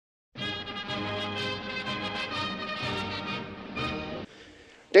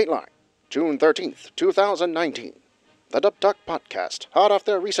Dateline, June 13th, 2019. The Dub Talk Podcast, hot off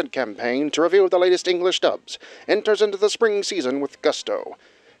their recent campaign to review the latest English dubs, enters into the spring season with gusto.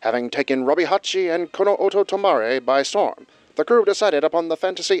 Having taken Robi Hachi and Kono Oto Tomare by storm, the crew decided upon the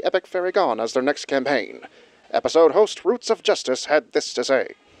fantasy epic Fairy Gone as their next campaign. Episode host Roots of Justice had this to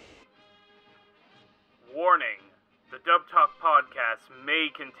say. Warning. The Dub Talk Podcast may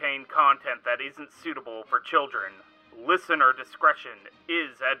contain content that isn't suitable for children. Listener discretion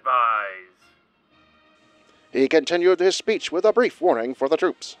is advised. He continued his speech with a brief warning for the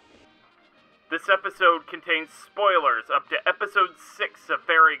troops. This episode contains spoilers up to episode 6 of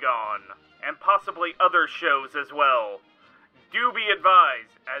Fairy Gone, and possibly other shows as well. Do be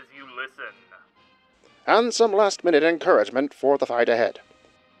advised as you listen. And some last-minute encouragement for the fight ahead.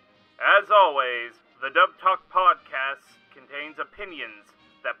 As always, the Dub Talk Podcast contains opinions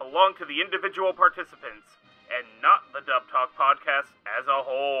that belong to the individual participants, and not the Dub Talk Podcast as a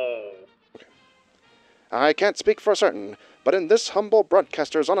whole. I can't speak for certain, but in this humble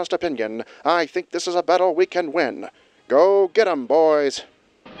broadcaster's honest opinion, I think this is a battle we can win. Go get 'em, boys!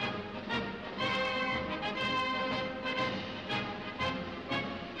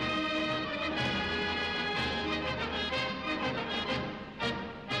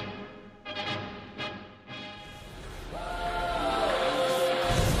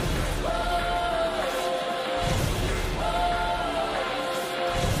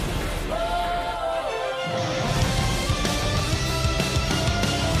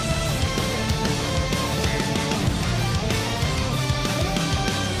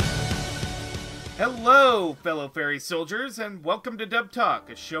 Hello, fellow fairy soldiers, and welcome to Dub Talk,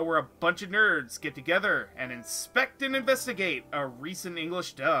 a show where a bunch of nerds get together and inspect and investigate a recent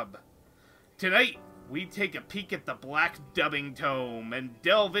English dub. Tonight, we take a peek at the Black Dubbing Tome and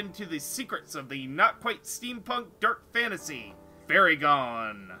delve into the secrets of the not-quite steampunk dark fantasy, Fairy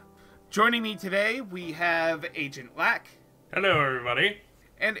Gone. Joining me today, we have Agent Lack. Hello, everybody.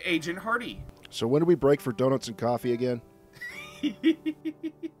 And Agent Hardy. So when do we break for donuts and coffee again?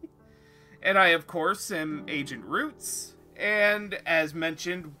 And I, of course, am Agent Roots. And as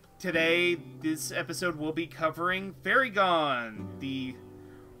mentioned, today, this episode will be covering Fairy Gone, the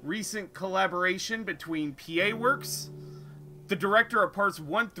recent collaboration between PA Works, the director of parts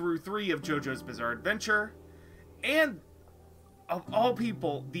 1 through 3 of JoJo's Bizarre Adventure, and, of all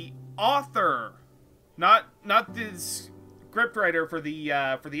people, the author, not the scriptwriter for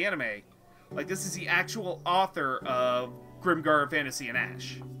the anime. Like, this is the actual author of Grimgar Fantasy and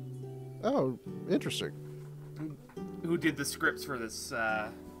Ash. Oh, interesting. Who did the scripts for this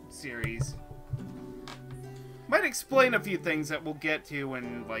series. Might explain a few things that we'll get to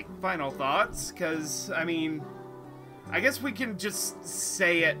in, like, final thoughts, because, I mean, I guess we can just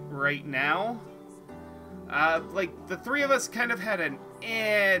say it right now. Like, the three of us kind of had an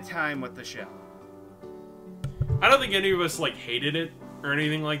time with the show. I don't think any of us, like, hated it or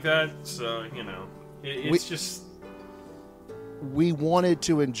anything like that, so, you know, it's just... We wanted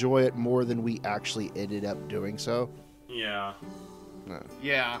to enjoy it more than we actually ended up doing so. Yeah.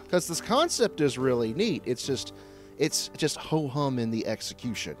 Yeah. Because this concept is really neat. It's just ho-hum in the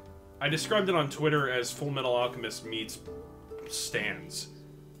execution. I described it on Twitter as Full Metal Alchemist meets Stands,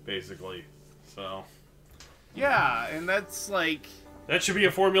 basically. So... Yeah, and that's, like... That should be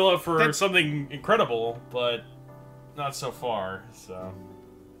a formula for something incredible, but not so far, so...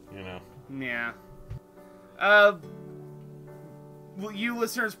 You know. Yeah. Well, you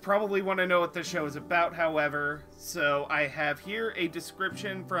listeners probably want to know what the show is about, however, so I have here a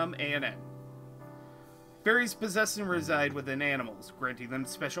description from ANN. Fairies possess and reside within animals, granting them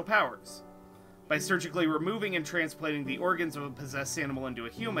special powers. By surgically removing and transplanting the organs of a possessed animal into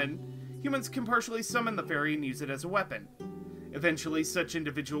a human, humans can partially summon the fairy and use it as a weapon. Eventually, such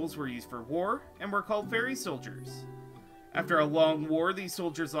individuals were used for war and were called fairy soldiers. After a long war, these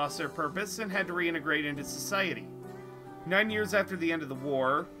soldiers lost their purpose and had to reintegrate into society. 9 years after the end of the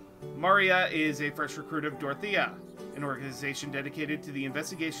war, Maria is a fresh recruit of Dorothea, an organization dedicated to the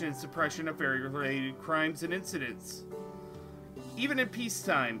investigation and suppression of fairy-related crimes and incidents. Even in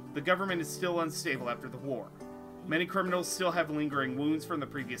peacetime, the government is still unstable after the war. Many criminals still have lingering wounds from the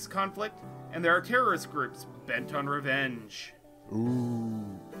previous conflict, and there are terrorist groups bent on revenge.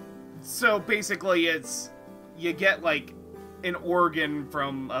 Ooh. So basically you get, like, an organ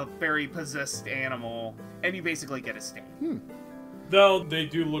from a fairy-possessed animal, and you basically get a stand. Though they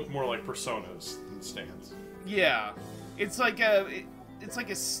do look more like personas than stands. Yeah. It's like a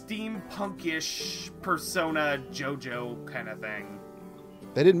steampunkish Persona JoJo kind of thing.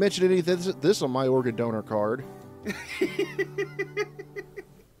 They didn't mention any of this on my organ donor card.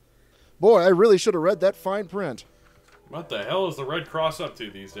 Boy, I really should have read that fine print. What the hell is the Red Cross up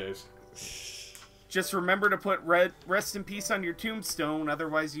to these days? Just remember to put rest in peace on your tombstone,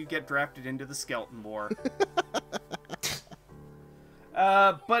 otherwise you get drafted into the Skeleton War.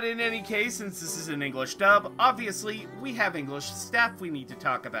 But in any case, since this is an English dub, obviously we have English staff we need to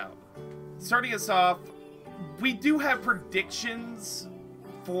talk about. Starting us off, we do have predictions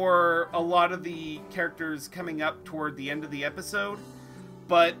for a lot of the characters coming up toward the end of the episode,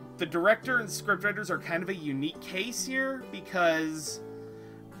 but the director and scriptwriters are kind of a unique case here because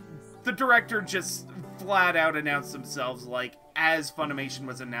the director just flat out announced themselves, like, as Funimation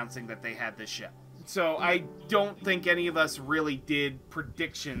was announcing that they had this show. So I don't think any of us really did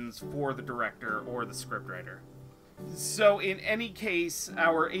predictions for the director or the scriptwriter. So in any case,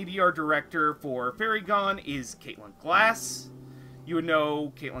 our ADR director for Fairy Gone is Caitlin Glass. You would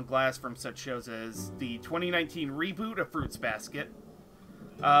know Caitlin Glass from such shows as the 2019 reboot of Fruits Basket,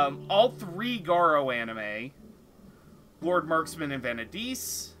 all 3 Garo anime, Lord Marksman and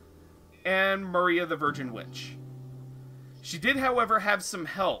Vanadis, and Maria the Virgin Witch. She did, however, have some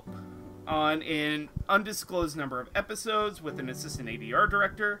help on an undisclosed number of episodes with an assistant ADR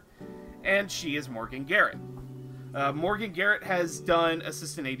director, and she is Morgan Garrett. Morgan Garrett has done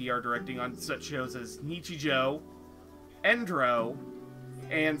assistant ADR directing on such shows as Nichijou, Endro,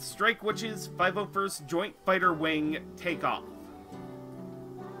 and Strike Witch's 501st Joint Fighter Wing Takeoff.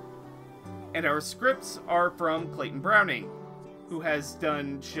 And our scripts are from Clayton Browning, who has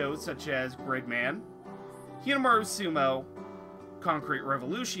done shows such as Gridman, Hinamaru Sumo, Concrete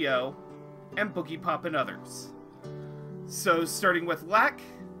Revolutio, and Boogie Pop and others. So, starting with Lack,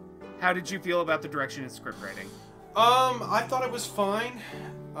 how did you feel about the direction and script writing? I thought it was fine.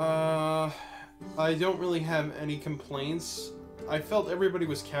 I don't really have any complaints. I felt everybody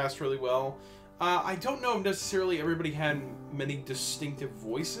was cast really well. I don't know if necessarily everybody had many distinctive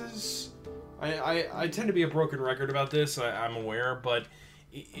voices. I tend to be a broken record about this, I'm aware, but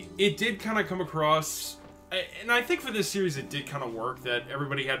it did kind of come across, and I think for this series it did kind of work, that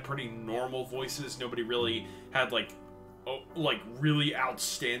everybody had pretty normal voices. Nobody really had like really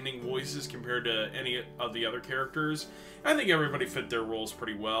outstanding voices compared to any of the other characters. I think everybody fit their roles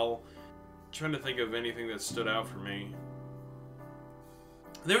pretty well. I'm trying to think of anything that stood out for me.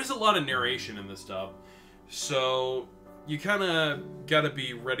 There was a lot of narration in this dub, so you kind of got to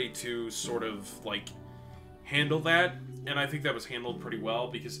be ready to sort of like handle that, and I think that was handled pretty well,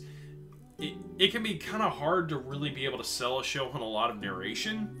 because it can be kind of hard to really be able to sell a show on a lot of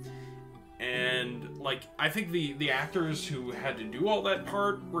narration. And like, I think the actors who had to do all that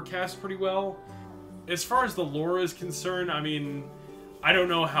part were cast pretty well. As far as the lore is concerned, I mean, I don't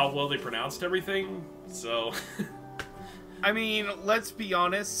know how well they pronounced everything, so I mean, let's be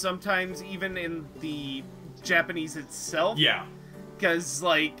honest, sometimes even in the Japanese itself. Yeah. Because,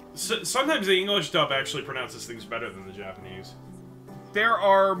 like, sometimes the English dub actually pronounces things better than the Japanese. There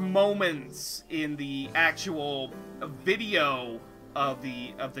are moments in the actual video of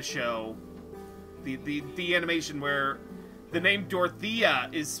the show, the animation, where the name Dorothea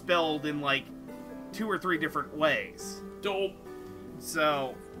is spelled in like 2 or 3 different ways. Dope.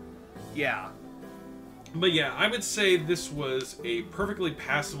 So, yeah. But yeah, I would say this was a perfectly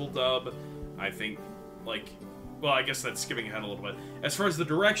passable dub. I think, like, well, I guess that's skipping ahead a little bit. As far as the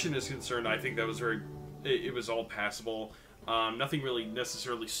direction is concerned, I think that was it was all passable. Nothing really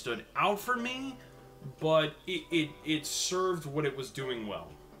necessarily stood out for me, but it served what it was doing well.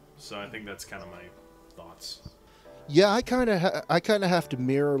 So I think that's kind of my thoughts. Yeah, I kind of have to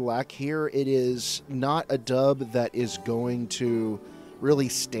mirror Lack here. It is not a dub that is going to really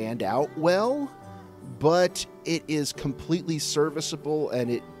stand out well, but it is completely serviceable,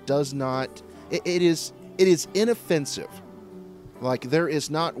 and it does not. It is inoffensive. Like, there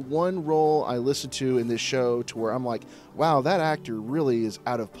is not one role I listen to in this show to where I'm like, wow, that actor really is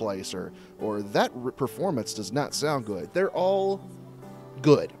out of place, or that performance does not sound good. They're all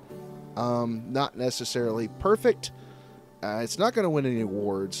good. Not necessarily perfect. It's not going to win any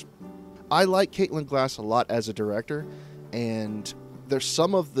awards. I like Caitlin Glass a lot as a director, and there's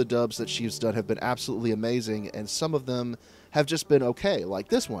some of the dubs that she's done have been absolutely amazing, and some of them have just been okay, like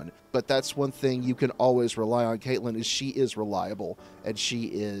this one. But that's one thing you can always rely on Caitlin, is she is reliable, and she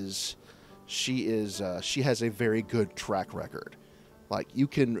has a very good track record. Like, you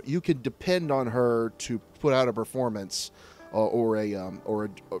can depend on her to put out a performance or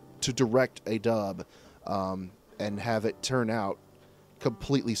to direct a dub and have it turn out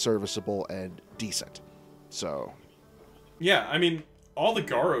completely serviceable and decent. So, yeah, I mean, all the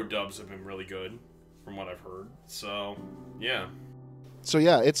Garo dubs have been really good, from what I've heard. So, yeah. So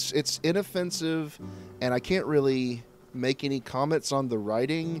yeah, it's inoffensive, and I can't really make any comments on the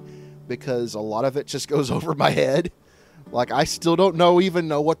writing because a lot of it just goes over my head. Like, I still don't even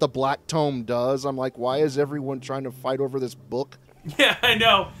know what the Black Tome does. I'm like, why is everyone trying to fight over this book? Yeah, I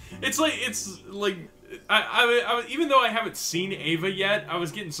know. It's like I even though I haven't seen Ava yet, I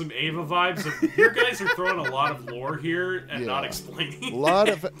was getting some Ava vibes of your guys are throwing a lot of lore here and not explaining. A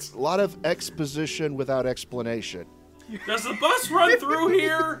lot of exposition without explanation. Does the bus run through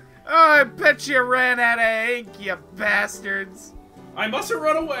here? Oh, I bet you ran out of ink, you bastards. I mustn't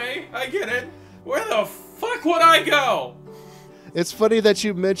run away. I get it. Where the fuck would I go? It's funny that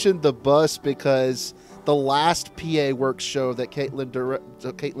you mentioned the bus because the last PA Works show that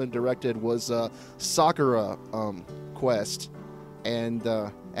Caitlin directed was Sakura Quest, and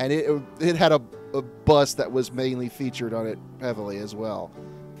it had a bus that was mainly featured on it heavily as well.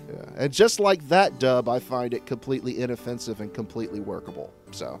 Yeah. And just like that dub, I find it completely inoffensive and completely workable.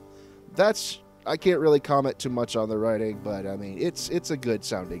 So I can't really comment too much on the writing, but I mean it's a good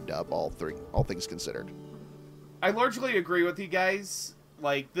sounding dub, all things considered. I largely agree with you guys.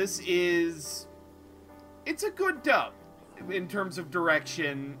 Like, it's a good dub in terms of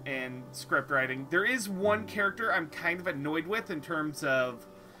direction and script writing. There is one character I'm kind of annoyed with in terms of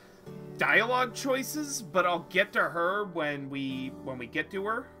dialogue choices, but I'll get to her when we get to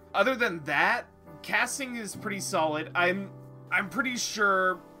her. Other than that, casting is pretty solid. I'm pretty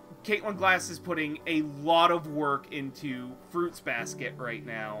sure Caitlin Glass is putting a lot of work into Fruits Basket right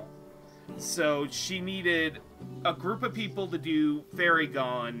now. So she needed a group of people to do Fairy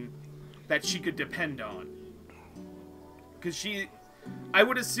Gone that she could depend on. Because I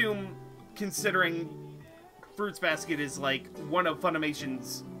would assume, considering Fruits Basket is like one of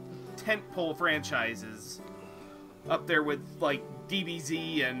Funimation's tentpole franchises, up there with like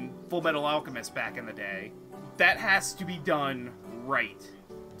DBZ and Full Metal Alchemist back in the day, that has to be done right.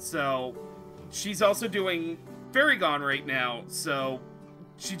 So she's also doing Fairy Gone right now, so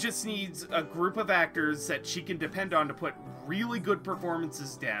she just needs a group of actors that she can depend on to put really good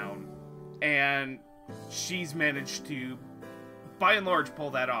performances down. And she's managed to, by and large,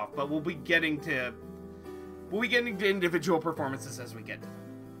 pull that off. But we'll be getting to individual performances as we get to them.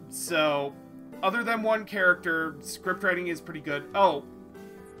 So, other than one character, script writing is pretty good. Oh,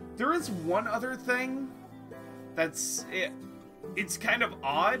 there is one other thing that's it's kind of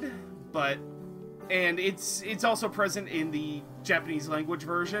odd, and it's also present in the Japanese language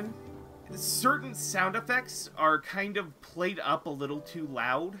version. Certain sound effects are kind of played up a little too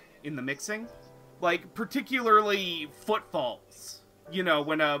loud in the mixing. Like, particularly footfalls. You know,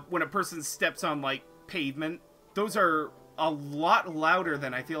 when a person steps on, like, pavement. Those are a lot louder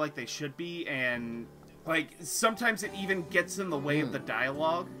than I feel like they should be, and, like, sometimes it even gets in the way of the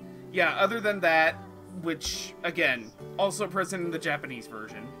dialogue. Yeah, other than that, which, again, also present in the Japanese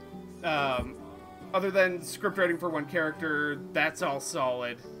version. Other than script writing for one character, that's all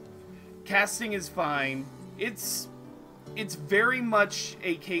solid. Casting is fine. It's very much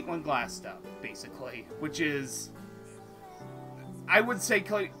a Caitlin Glass dub, basically, which is, I would say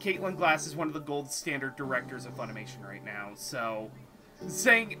Caitlin Glass is one of the gold standard directors of Funimation right now. So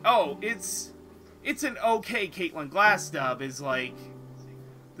saying, oh, it's an okay Caitlin Glass dub is like,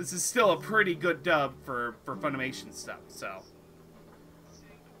 this is still a pretty good dub for Funimation stuff. So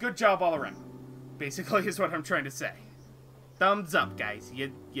good job all around, basically, is what I'm trying to say. Thumbs up, guys.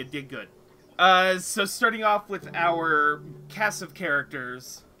 You did good. So starting off with our cast of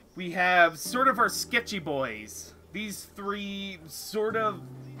characters, we have sort of our sketchy boys. These three sort of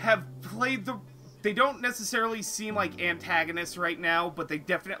have played they don't necessarily seem like antagonists right now, but they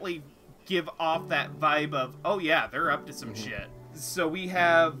definitely give off that vibe of, oh yeah, they're up to some shit. So we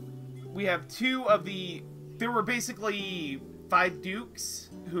have two of there were basically 5 dukes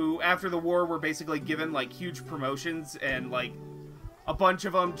who, after the war, were basically given, like, huge promotions, and, like, a bunch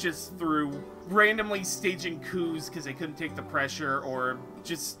of them just through randomly staging coups because they couldn't take the pressure, or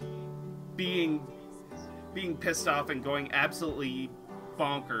just being pissed off and going absolutely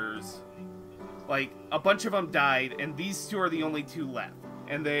bonkers. Like, a bunch of them died, and these two are the only 2 left.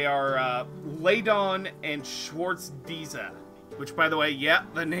 And they are Laydon and Schwartz Diza. Which, by the way, yeah,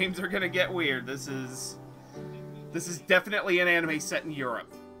 the names are gonna get weird. This is definitely an anime set in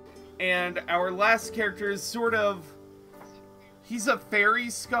Europe. And our last character is sort of, he's a fairy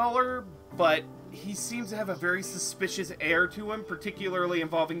scholar, but he seems to have a very suspicious air to him, particularly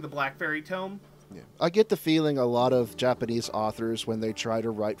involving the Black Fairy Tome. Yeah. I get the feeling a lot of Japanese authors, when they try to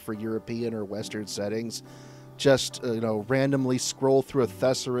write for European or Western settings, just randomly scroll through a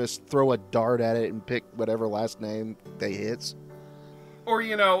thesaurus, throw a dart at it, and pick whatever last name they hits. Or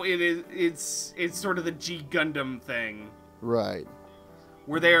it's sort of the G Gundam thing, right?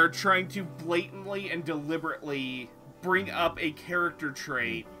 Where they are trying to blatantly and deliberately bring up a character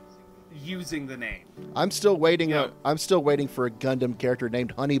trait using the name. I'm still waiting. Yeah. I'm still waiting for a Gundam character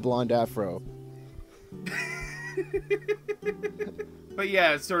named Honey Blonde Afro. But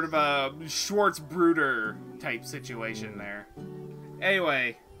yeah, it's sort of a Schwartz Bruder type situation there.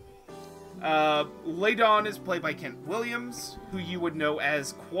 Anyway, Ladon is played by Kent Williams, who you would know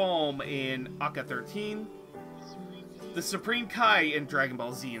as Qualm in Aka 13, the Supreme Kai in Dragon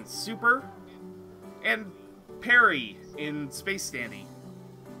Ball Z and Super, and Perry in Space Dandy.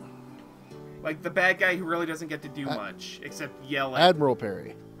 Like the bad guy who really doesn't get to do much except yell at Admiral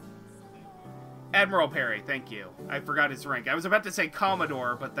Perry. Admiral Perry, thank you. I forgot his rank. I was about to say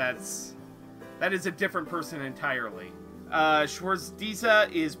Commodore, but that is a different person entirely.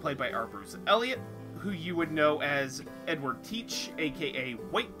 Schwarzenegger is played by R. Bruce Elliott, who you would know as Edward Teach, aka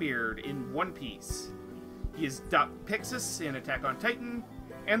Whitebeard in One Piece. He is Doc Pixis in Attack on Titan,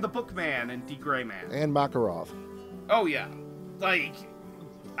 and the Bookman in D. Gray Man. And Makarov. Oh yeah, like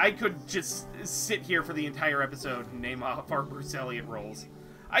I could just sit here for the entire episode and name off our Bruce Elliott roles.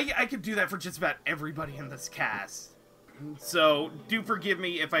 I could do that for just about everybody in this cast. So, do forgive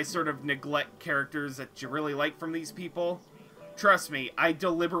me if I sort of neglect characters that you really like from these people. Trust me, I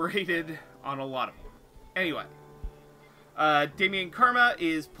deliberated on a lot of them. Anyway, Damien Karma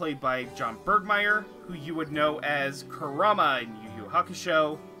is played by John Bergmeyer, who you would know as Kurama in Yu Yu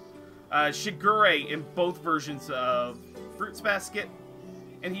Hakusho, Shigure in both versions of Fruits Basket,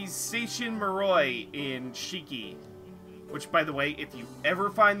 and he's Seishin Moroi in Shiki. Which, by the way, if you ever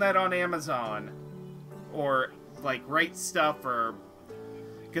find that on Amazon, or, like, Right Stuff, or...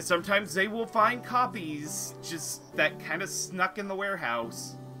 Because sometimes they will find copies just that kind of snuck in the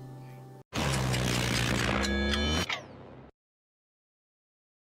warehouse.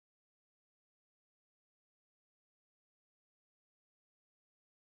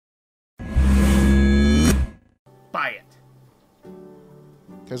 Buy it.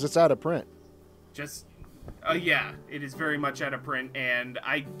 Because it's out of print. Just... yeah, it is very much out of print, and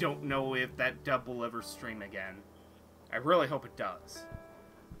I don't know if that dub will ever stream again. I really hope it does.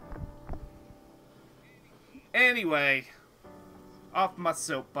 Anyway, off my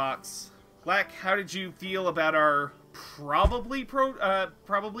soapbox. Black, how did you feel about our probably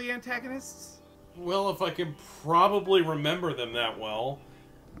antagonists? Well, if I can probably remember them that well.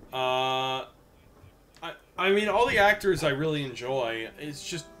 I mean, all the actors I really enjoy. It's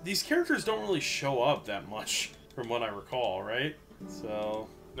just, these characters don't really show up that much, from what I recall, right? So,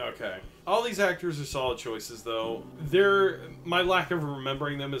 okay. All these actors are solid choices, though. My lack of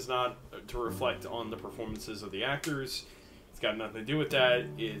remembering them is not to reflect on the performances of the actors. It's got nothing to do with that.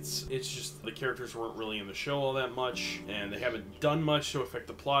 It's just the characters weren't really in the show all that much, and they haven't done much to affect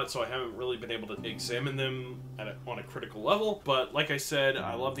the plot, so I haven't really been able to examine them on a critical level. But like I said,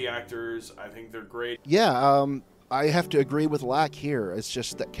 I love the actors. I think they're great. Yeah, I have to agree with Lack here. It's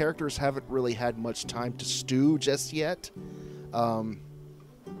just that characters haven't really had much time to stew just yet.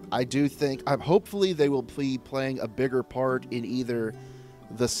 I do think, hopefully they will be playing a bigger part in either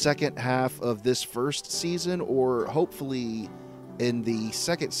the second half of this first season or hopefully in the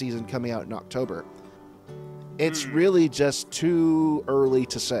second season coming out in October. It's really just too early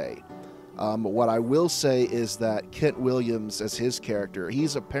to say. What I will say is that Kent Williams as his character,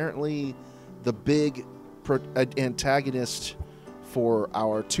 he's apparently the big antagonist for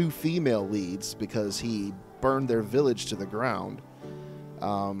our two female leads because he burned their village to the ground.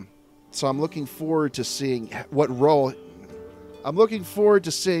 So I'm looking forward to seeing what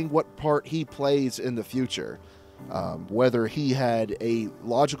part he plays in the future. Whether he had a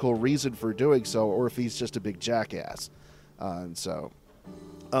logical reason for doing so or if he's just a big jackass. The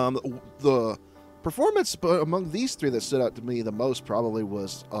performance among these three that stood out to me the most probably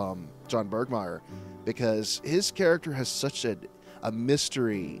was John Bergmeyer, because his character has such a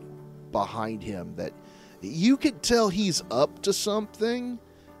mystery behind him that you can tell he's up to something,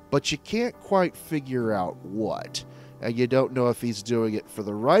 but you can't quite figure out what. And you don't know if he's doing it for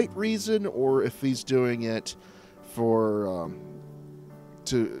the right reason or if he's doing it for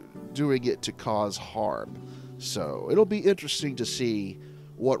to cause harm. So it'll be interesting to see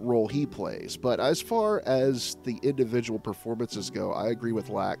what role he plays. But as far as the individual performances go, I agree with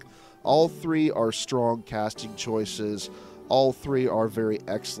Lack. All three are strong casting choices. All three are very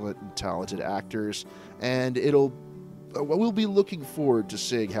excellent and talented actors, and we'll be looking forward to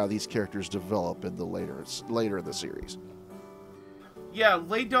seeing how these characters develop in the later in the series. Yeah,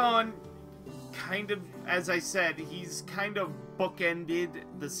 Ladon, kind of, as I said, he's kind of bookended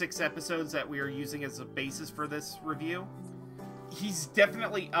the 6 episodes that we are using as a basis for this review. He's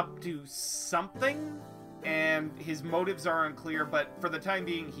definitely up to something, and his motives are unclear, but for the time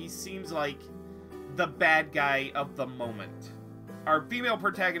being, he seems like the bad guy of the moment. our female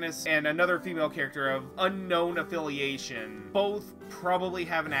protagonist and another female character of unknown affiliation both probably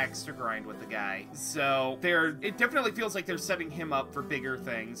have an axe to grind with the guy. So it definitely feels like they're setting him up for bigger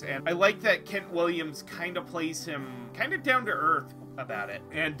things. And I like that Kent Williams kind of plays him kind of down to earth about it.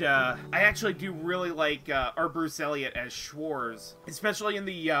 And I actually do really like our Bruce Elliott as Schwartz, especially in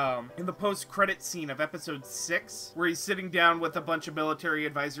the post-credit scene of episode 6, where he's sitting down with a bunch of military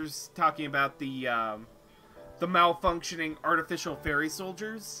advisors talking about the malfunctioning artificial fairy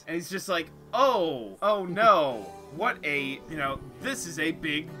soldiers, and he's just like, oh no, this is a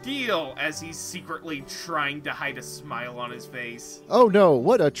big deal, as he's secretly trying to hide a smile on his face. Oh no,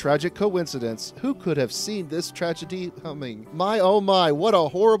 what a tragic coincidence. Who could have seen this tragedy coming? My oh my, what a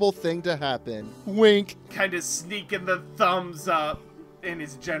horrible thing to happen. Wink. Kind of sneaking the thumbs up in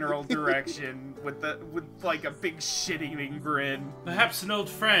his general direction with like a big shit-eating grin. Perhaps an old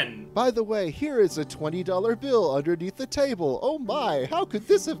friend. By the way, here is a $20 bill underneath the table. Oh my, how could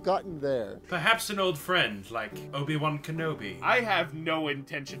this have gotten there? Perhaps an old friend, like Obi-Wan Kenobi. I have no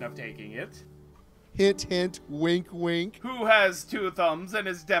intention of taking it. Hint, hint, wink, wink. Who has 2 thumbs and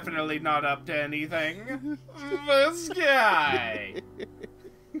is definitely not up to anything? This guy!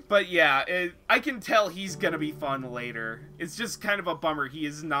 But yeah, I can tell he's gonna be fun later. It's just kind of a bummer he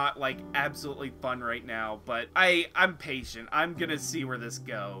is not, like, absolutely fun right now. But I'm patient. I'm gonna see where this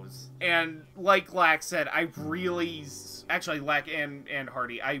goes. And like Lack said, actually Lack and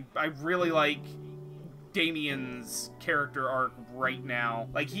Hardy, I really like Damien's character arc right now.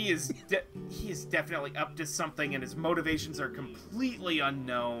 Like, he is definitely up to something, and his motivations are completely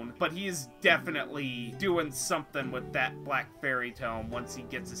unknown, but he is definitely doing something with that Black Fairy Tome once he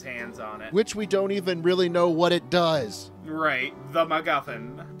gets his hands on it. Which we don't even really know what it does. Right, the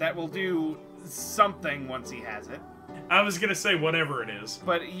MacGuffin. That will do something once he has it. I was gonna say whatever it is.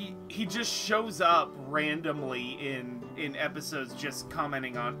 But he just shows up randomly in episodes just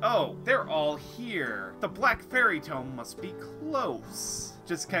commenting on, oh, they're all here. The Black Fairy Tome must be close.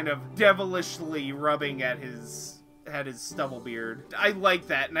 Just kind of devilishly rubbing at his stubble beard. I like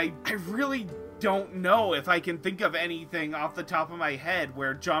that, and I really don't know if I can think of anything off the top of my head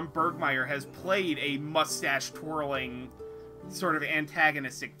where John Bergmeyer has played a mustache-twirling sort of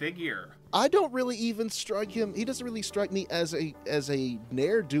antagonistic figure. I don't really even strike him. He doesn't really strike me as a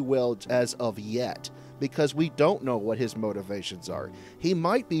ne'er-do-well as of yet, because we don't know what his motivations are. He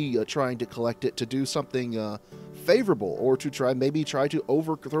might be trying to collect it to do something favorable, or to try to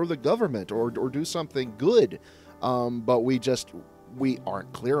overthrow the government, or do something good. But we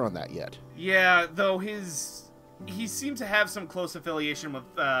aren't clear on that yet. Yeah, though he seems to have some close affiliation with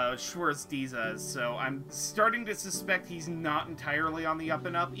Schwartz Diza, so I'm starting to suspect he's not entirely on the up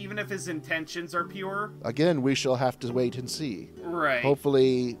and up, even if his intentions are pure. Again, we shall have to wait and see. Right.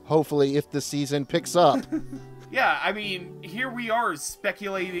 Hopefully if the season picks up. Yeah, I mean, here we are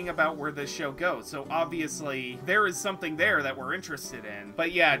speculating about where this show goes, so obviously there is something there that we're interested in.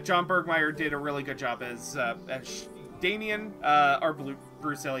 But yeah, John Bergmeyer did a really good job as Damien, our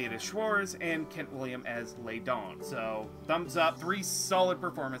Bruce Elliott as Schwartz, and Kent Williams as Lei Dawn. So, thumbs up, 3 solid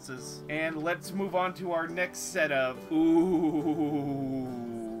performances. And let's move on to our next set of...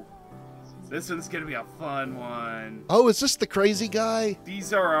 Ooh. This one's gonna be a fun one. Oh, is this the crazy guy?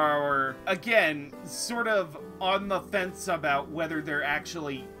 These are our, again, sort of on the fence about whether they're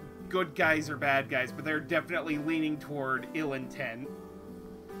actually good guys or bad guys, but they're definitely leaning toward ill intent.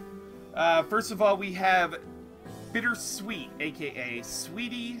 First of all, we have Bittersweet, aka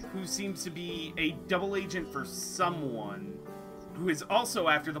Sweetie, who seems to be a double agent for someone, who is also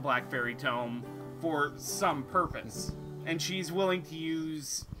after the Black Fairy Tome for some purpose. And she's willing to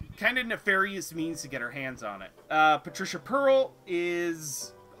use kind of nefarious means to get her hands on it. Patricia Pearl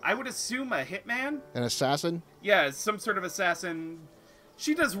is, I would assume, a hitman? An assassin? Yeah, some sort of assassin.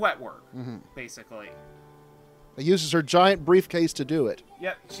 She does wet work, basically. It uses her giant briefcase to do it.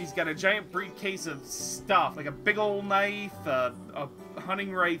 Yep, she's got a giant briefcase of stuff, like a big old knife, a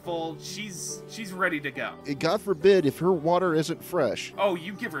hunting rifle. She's ready to go. God forbid if her water isn't fresh. Oh,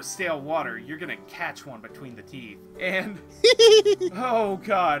 you give her stale water, you're gonna catch one between the teeth. And oh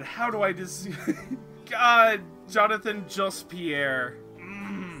God, how do I just God, Jonathan Jospierre,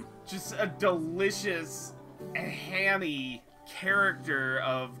 just a delicious, hammy character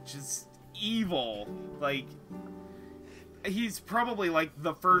of just evil. Like, he's probably like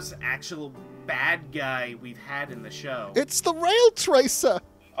the first actual bad guy we've had in the show. It's the Rail Tracer!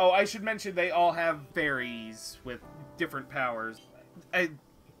 Oh, I should mention they all have fairies with different powers. I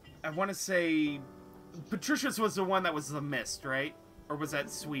want to say Patricia's was the one that was the mist, right? Or was that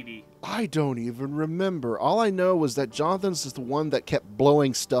Sweetie? I don't even remember. All I know was that Jonathan's is the one that kept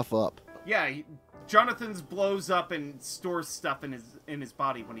blowing stuff up. Yeah, Jonathan's blows up and stores stuff in his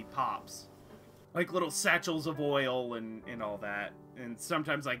body when he pops. Like little satchels of oil and all that. And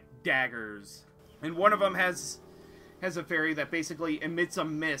sometimes like daggers. And one of them has a fairy that basically emits a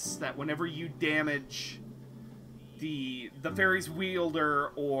mist that whenever you damage the fairy's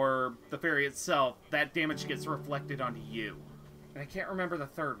wielder or the fairy itself, that damage gets reflected onto you. And I can't remember the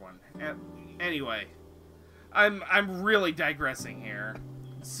third one. Anyway, I'm really digressing here.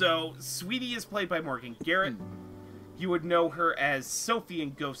 So, Sweetie is played by Morgan Garrett. You would know her as Sophie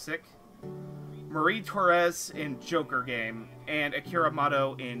in Ghostsick, Marie Torres in Joker Game, and Akira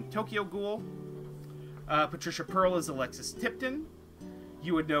Mato in Tokyo Ghoul. Patricia Pearl is Alexis Tipton.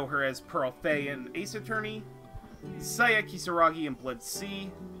 You would know her as Pearl Fay in Ace Attorney, Saya Kisaragi in Blood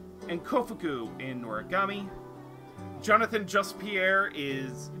Sea, and Kofuku in Noragami. Jonathan Justpierre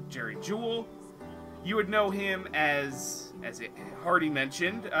is Jerry Jewell. You would know him as Hardy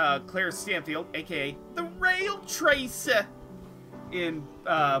mentioned, Claire Stanfield, aka the Rail Tracer in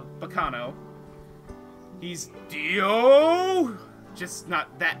Bacano. He's Dio, just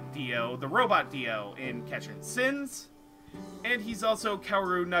not that Dio, the robot Dio in Catcher Sins. And he's also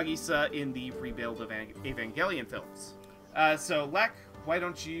Kaoru Nagisa in the rebuild of Evangelion films. So, Lek, why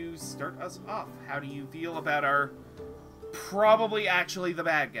don't you start us off? How do you feel about our probably actually the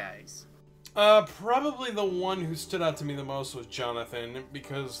bad guys? Probably the one who stood out to me the most was Jonathan,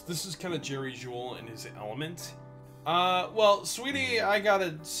 because this is kind of Jerry Jewell in his element. Well, Sweetie, I got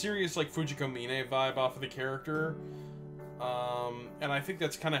a serious, like, Fujiko Mine vibe off of the character. And I think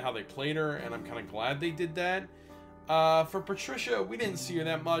that's kind of how they played her, and I'm kind of glad they did that. For Patricia, we didn't see her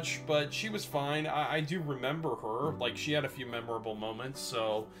that much, but she was fine. I do remember her. Like, she had a few memorable moments,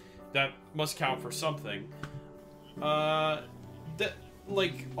 so that must count for something.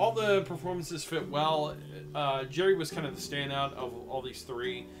 Like, all the performances fit well. Jerry was kind of the standout of all these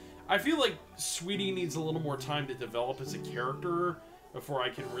three. I feel like Sweetie needs a little more time to develop as a character before I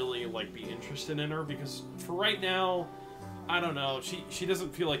can really, like, be interested in her, because for right now, I don't know, she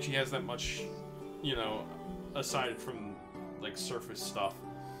doesn't feel like she has that much, you know, aside from, like, surface stuff.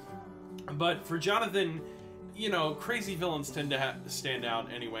 But for Jonathan, you know, crazy villains tend to stand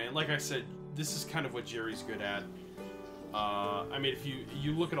out anyway, and like I said, this is kind of what Jerry's good at. I mean, if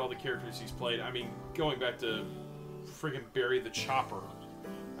you look at all the characters he's played, I mean, going back to friggin' Barry the Chopper,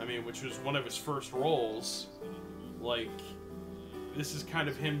 I mean, which was one of his first roles, like, this is kind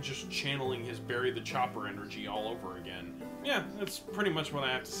of him just channeling his Barry the Chopper energy all over again. Yeah, that's pretty much what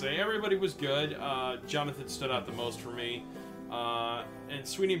I have to say. Everybody was good. Jonathan stood out the most for me. And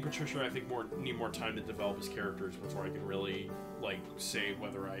Sweetie and Patricia, I think, need more time to develop as characters before I can really, like, say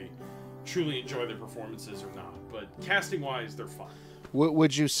whether I truly enjoy their performances or not. But casting-wise, they're fine.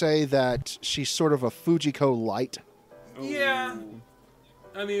 Would you say that she's sort of a Fujiko light? Yeah.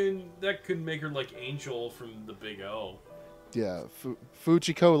 I mean, that could make her like Angel from the Big O. Yeah,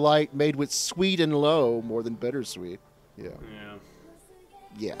 Fujiko light made with sweet and low more than bittersweet. Yeah.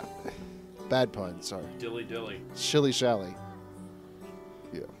 Yeah. Yeah. Bad pun, sorry. Dilly dilly. Shilly shally.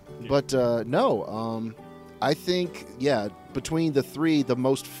 Yeah. But no, I think, yeah, between the three, the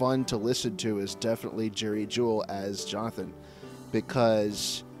most fun to listen to is definitely Jerry Jewell as Jonathan.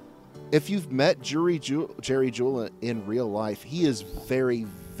 Because if you've met Jerry Jewell in real life, he is very,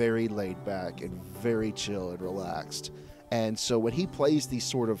 very laid back and very chill and relaxed. And so when he plays these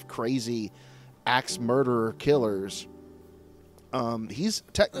sort of crazy axe murderer killers, he's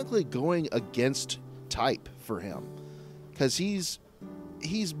technically going against type for him. Because he's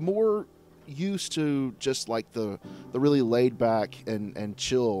more used to just like the really laid back and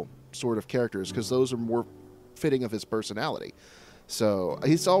chill sort of characters, because those are more fitting of his personality. So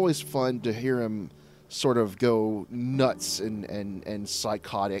it's always fun to hear him sort of go nuts and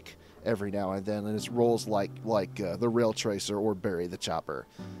psychotic every now and then in his roles like the Rail Tracer or Barry the Chopper.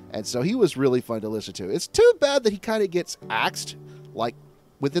 And so he was really fun to listen to. It's too bad that he kind of gets axed like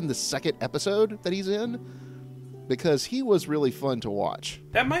within the second episode that he's in, because he was really fun to watch.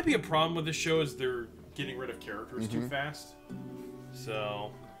 That might be a problem with the show, is they're getting rid of characters too fast.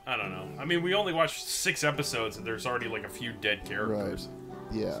 So, I don't know. I mean, we only watched 6 episodes and there's already like a few dead characters.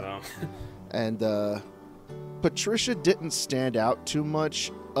 Right. Yeah. So. And Patricia didn't stand out too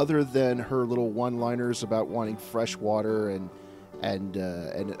much other than her little one-liners about wanting fresh water and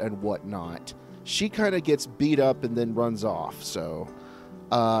whatnot. She kind of gets beat up and then runs off. So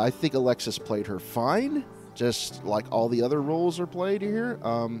I think Alexis played her fine, just like all the other roles are played here.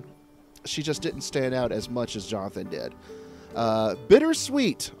 She just didn't stand out as much as Jonathan did.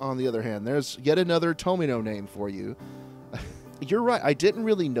 Bittersweet, on the other hand, there's yet another Tomino name for you. You're right. I didn't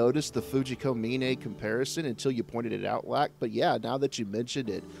really notice the Fujiko Mine comparison until you pointed it out, Lack. But yeah, now that you mentioned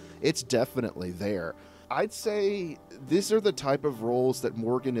it, it's definitely there. I'd say these are the type of roles that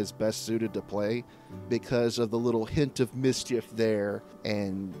Morgan is best suited to play because of the little hint of mischief there,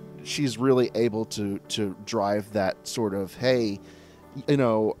 and she's really able to drive that sort of, hey,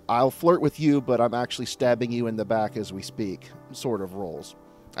 I'll flirt with you, but I'm actually stabbing you in the back as we speak sort of roles.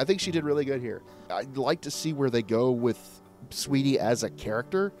 I think she did really good here. I'd like to see where they go with Sweetie as a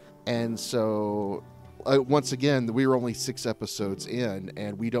character, and so once again, we were only 6 episodes in,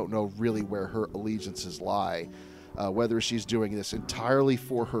 and we don't know really where her allegiances lie. Whether she's doing this entirely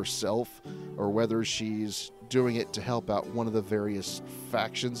for herself, or whether she's doing it to help out one of the various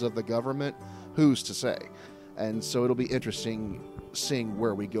factions of the government, who's to say? And so it'll be interesting seeing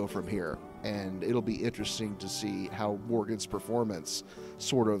where we go from here. And it'll be interesting to see how Morgan's performance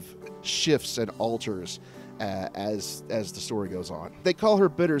sort of shifts and alters as the story goes on. They call her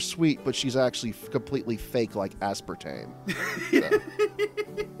bittersweet, but she's actually completely fake like aspartame.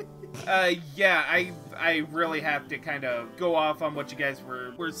 Yeah, I really have to kind of go off on what you guys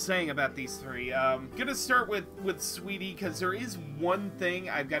were saying about these three. Gonna start with Sweetie, because there is one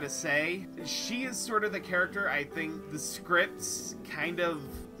thing I've got to say. She is sort of the character I think the scripts kind of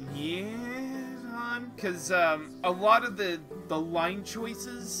on, because a lot of the line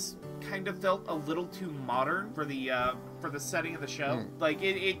choices kind of felt a little too modern for the setting of the show. Like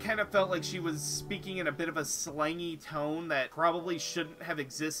it kind of felt like she was speaking in a bit of a slangy tone that probably shouldn't have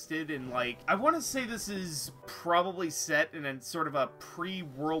existed. And like, I want to say this is probably set in a sort of a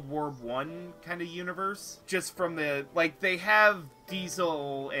pre-World War I kind of universe, just from the, like, they have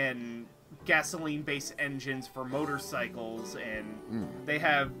diesel and gasoline-based engines for motorcycles, and they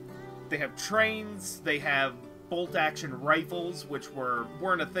have trains, they have bolt-action rifles, which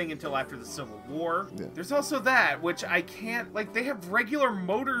weren't a thing until after the Civil War. Yeah. There's also that, which I can't, like, they have regular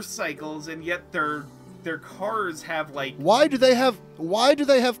motorcycles, and yet their cars have, like... Why do they have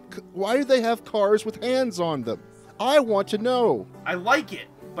cars with hands on them? I want to know. I like it,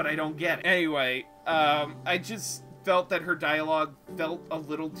 but I don't get it. Anyway, I just felt that her dialogue felt a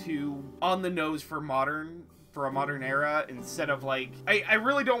little too on the nose for a modern era, instead of, like, I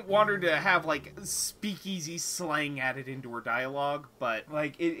really don't want her to have, like, speakeasy slang added into her dialogue, but,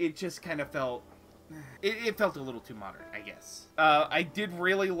 like, it just kind of felt, it felt a little too modern, I guess. I did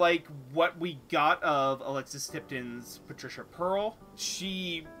really like what we got of Alexis Tipton's Patricia Pearl.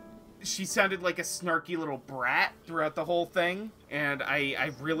 She sounded like a snarky little brat throughout the whole thing, and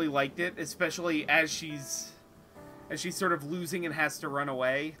I really liked it, especially as she's sort of losing and has to run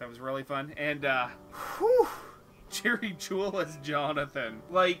away. That was really fun. And, Jerry Jewell as Jonathan.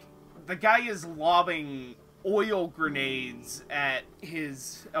 Like, the guy is lobbing oil grenades at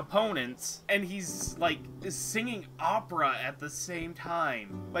his opponents, and he's, like, singing opera at the same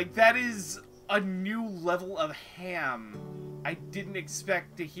time. Like, that is a new level of ham I didn't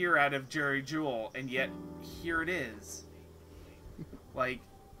expect to hear out of Jerry Jewell, and yet here it is. Like,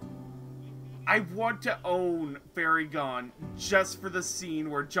 I want to own Fairy Gone just for the scene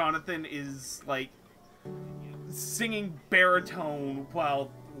where Jonathan is, like, singing baritone while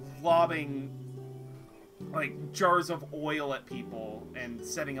lobbing, like, jars of oil at people and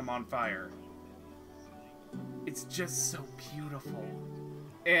setting them on fire. It's just so beautiful.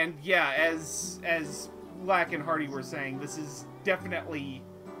 And yeah, as Lack and Hardy were saying, this is definitely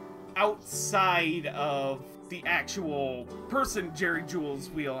outside of the actual person Jerry Jewell's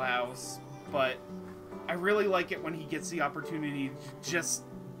wheelhouse, but I really like it when he gets the opportunity to just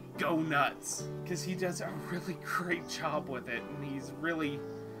go nuts, because he does a really great job with it, and he's really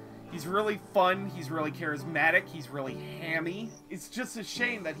fun, he's really charismatic, he's really hammy. It's just a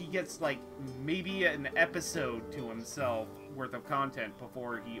shame that he gets, like, maybe an episode to himself worth of content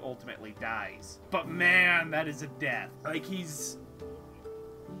before he ultimately dies. But man, that is a death. Like, his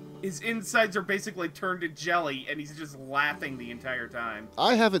insides are basically turned to jelly, and he's just laughing the entire time.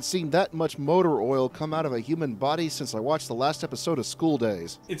 I haven't seen that much motor oil come out of a human body since I watched the last episode of School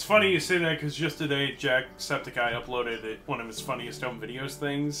Days. It's funny you say that, because just today, Jacksepticeye uploaded one of his funniest home videos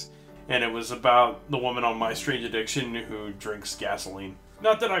things, and it was about the woman on My Strange Addiction who drinks gasoline.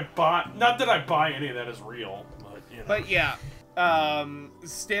 Not that I buy any of that as real, but, you know. But yeah,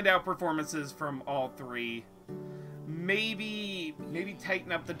 standout performances from all three. Maybe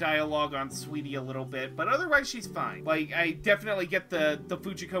tighten up the dialogue on Sweetie a little bit, but otherwise she's fine. Like, I definitely get the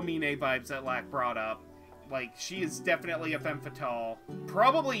Fujiko Mine vibes that Lack brought up. Like, she is definitely a femme fatale.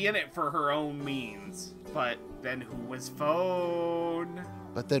 Probably in it for her own means. But then who was Phone?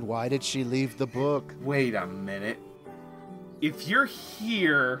 But then why did she leave the book? Wait a minute. If you're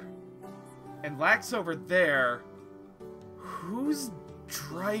here and Lack's over there, Who's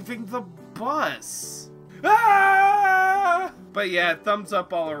driving the bus? Ah! But yeah, thumbs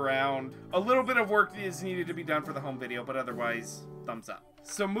up all around. A little bit of work is needed to be done for the home video, but otherwise, thumbs up.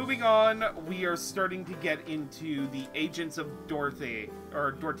 So moving on, we are starting to get into the Agents of Dorothea,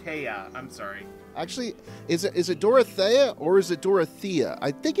 I'm sorry. Actually, is it Dorothea or is it Dorothea?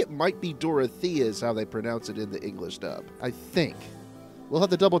 I think it might be Dorothea is how they pronounce it in the English dub. I think. We'll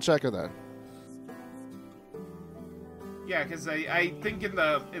have to double check on that. Yeah, because I think in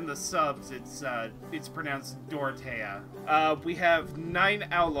the subs it's pronounced Dorothea. We have Nine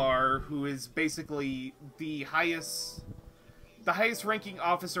Aular, who is basically the highest ranking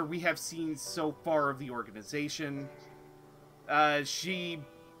officer we have seen so far of the organization. She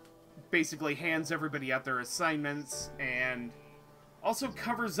basically hands everybody out their assignments and also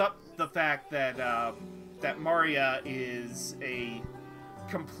covers up the fact that that Maria is a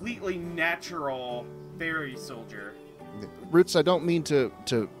completely natural fairy soldier. Roots, I don't mean to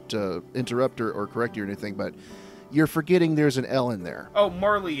interrupt or correct you or anything, but you're forgetting there's an L in there. Oh,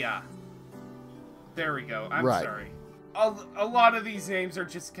 Marlia. There we go. I'm right. Sorry. A lot of these names are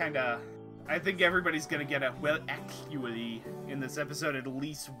just kind of... I think everybody's going to get a well actually in this episode at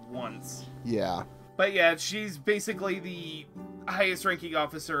least once. Yeah. But yeah, she's basically the highest ranking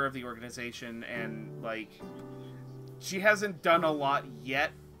officer of the organization, and, like, she hasn't done a lot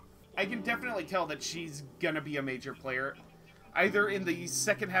yet. I can definitely tell that she's going to be a major player, either in the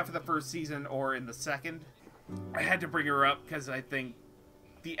second half of the first season or in the second. I had to bring her up because I think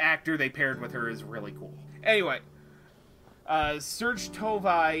the actor they paired with her is really cool. Anyway, Serge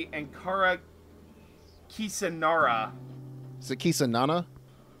Tovai and Kara Kisanara. Is it Kisanana?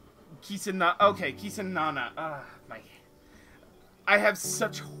 Okay, Kisanana. I have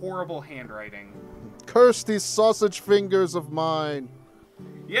such horrible handwriting. Curse these sausage fingers of mine.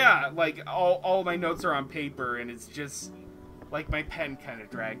 Yeah, like, all my notes are on paper, and it's just, like, my pen kind of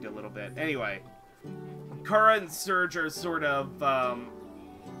dragged a little bit. Anyway, Kara and Serge are sort of,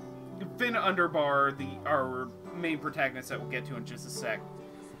 Finn Underbar, our main protagonist that we'll get to in just a sec.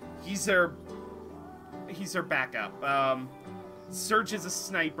 He's their backup. Serge is a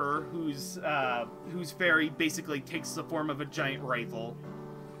sniper whose fairy basically takes the form of a giant rifle,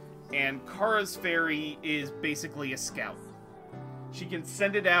 and Kara's fairy is basically a scout. She can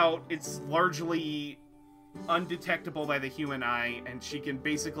send it out, it's largely undetectable by the human eye, and she can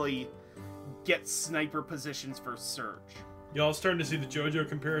basically get sniper positions for Serge. Y'all starting to see the JoJo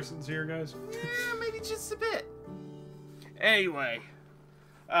comparisons here, guys? Yeah, maybe just a bit. Anyway,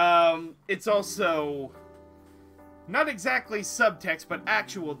 it's also not exactly subtext, but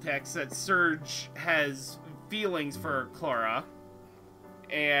actual text that Serge has feelings for Clara,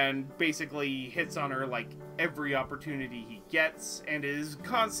 and basically hits on her like every opportunity he gets, and is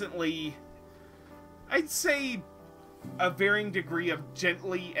constantly, I'd say, a varying degree of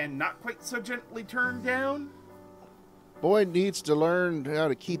gently and not quite so gently turned down. Boy needs to learn how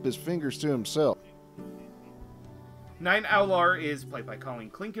to keep his fingers to himself. Nine Aular is played by Colleen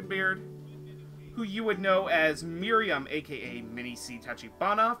Klinkenbeard, who you would know as Miriam, aka Mini C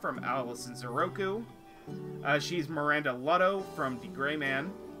Tachibana from Alice in Zoroku. She's Miranda Lotto from The Gray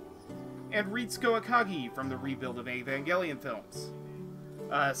Man, and Ritsuko Akagi from the rebuild of Evangelion films.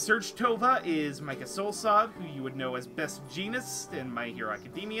 Serge Tova is Micah Solsad, who you would know as Best Jeanist in My Hero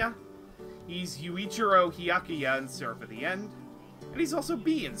Academia. He's Yuichiro Hyakuya in Seraph of the End, and he's also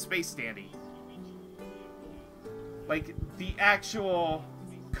B in Space Dandy. Like, the actual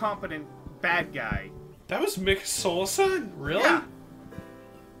competent bad guy. That was Mick Solson? Really? Yeah.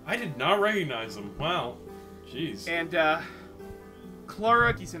 I did not recognize him. Wow. Jeez. And,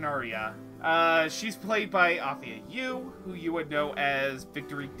 Clara Kisanaria. She's played by Athia Yu, who you would know as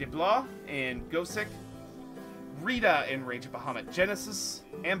Victory Dibla in Gosick, Rita in Rage of Bahamut Genesis,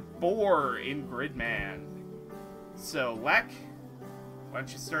 and Boar in Gridman. So, Lek, why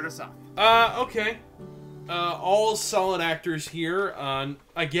don't you start us off? Okay. All solid actors here.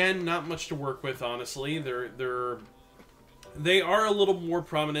 Again, not much to work with, honestly. They are a little more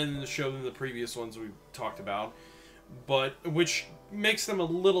prominent in the show than the previous ones we've talked about, but which makes them a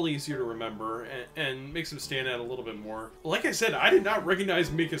little easier to remember and makes them stand out a little bit more. Like I said, I did not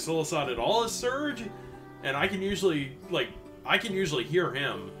recognize Mika Solasad at all as Serge, and I can usually hear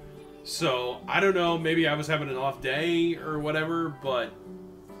him. So I don't know, maybe I was having an off day or whatever, but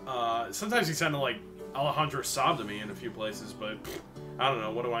sometimes he sounded like Alejandro Saab to me in a few places, but I don't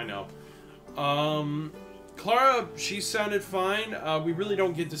know, what do I know? Clara, she sounded fine. We really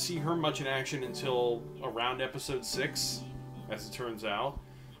don't get to see her much in action until around episode 6, as it turns out.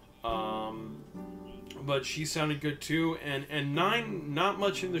 But she sounded good too, and 9, not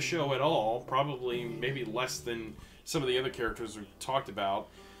much in the show at all. Probably maybe less than some of the other characters we've talked about.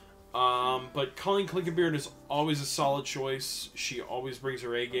 But Colleen Clinkenbeard is always a solid choice. She always brings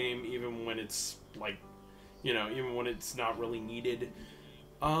her A game, even when it's like, even when it's not really needed.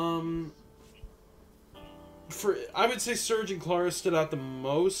 I would say Serge and Clara stood out the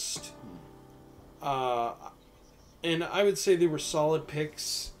most. And I would say they were solid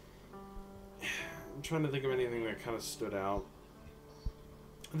picks. I'm trying to think of anything that kind of stood out.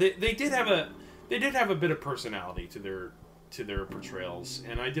 They did have a bit of personality to their portrayals,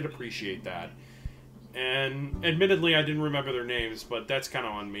 and I did appreciate that. And admittedly, I didn't remember their names, but that's kind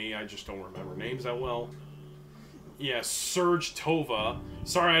of on me. I just don't remember names that well. Yeah, Serge Tova.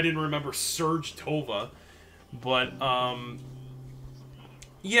 Sorry, I didn't remember Serge Tova, but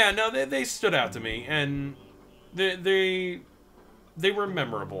yeah, no, they stood out to me, and they were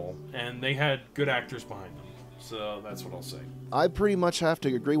memorable, and they had good actors behind them. So that's what I'll say. I pretty much have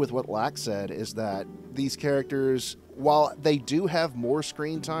to agree with what Lax said, is that these characters, while they do have more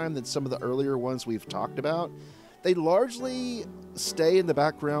screen time than some of the earlier ones we've talked about, they largely stay in the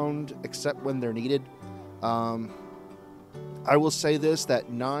background except when they're needed. I will say this,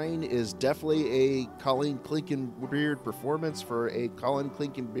 that 9 is definitely a Colleen Clinkenbeard performance for a Colleen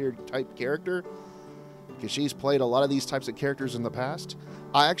Clinkenbeard type character, because she's played a lot of these types of characters in the past.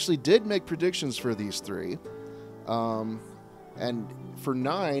 I actually did make predictions for these three. And for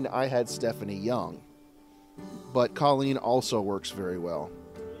 9, I had Stephanie Young. But Colleen also works very well.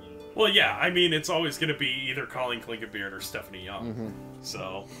 Well, yeah, I mean, it's always going to be either Colleen Clinkenbeard or Stephanie Young. Mm-hmm.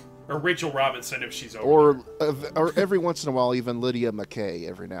 So, or Rachel Robinson if she's over. Or every once in a while, even Lydia McKay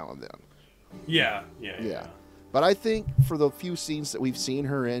every now and then. Yeah. But I think for the few scenes that we've seen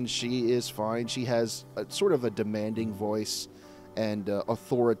her in, she is fine. She has sort of a demanding voice and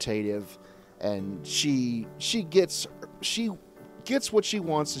authoritative, and she gets what she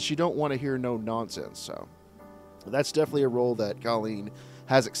wants, and she don't want to hear no nonsense. So that's definitely a role that Colleen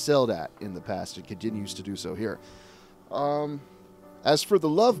has excelled at in the past and continues to do so here. As for the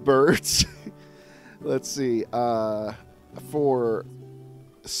Lovebirds, let's see. For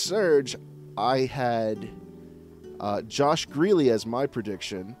Serge, I had Josh Greeley as my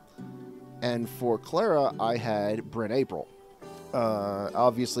prediction, and for Clara, I had Bryn April.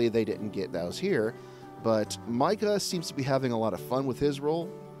 Obviously, they didn't get those here, but Micah seems to be having a lot of fun with his role.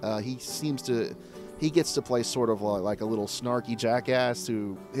 He gets to play sort of like a little snarky jackass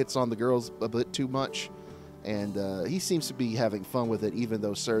who hits on the girls a bit too much, and he seems to be having fun with it, even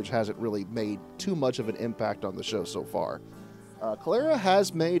though Serge hasn't really made too much of an impact on the show so far. Clara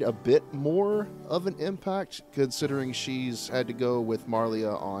has made a bit more of an impact, considering she's had to go with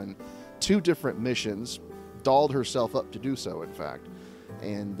Marlia on 2 different missions, dolled herself up to do so, in fact.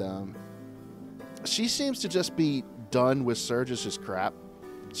 And she seems to just be done with Serge's crap.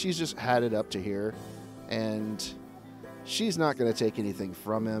 She's just had it up to here, and she's not going to take anything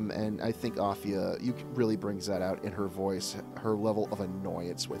from him. And I think Afia really brings that out in her voice, her level of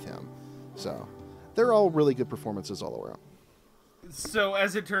annoyance with him. So they're all really good performances all around. So,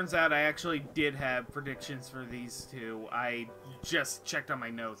 as it turns out, I actually did have predictions for these two. I just checked on my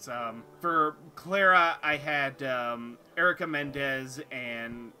notes. For Clara, I had Erica Mendez,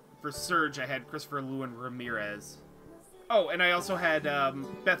 and for Serge, I had Christopher Lewin Ramirez. Oh, and I also had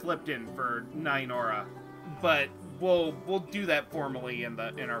Beth Lipton for Nynora. But we'll do that formally in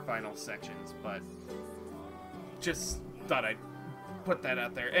our final sections. But just thought I'd put that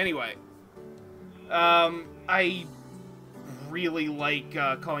out there. Anyway, I really like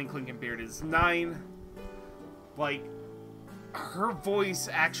Colleen Clinkenbeard as 9. Like, her voice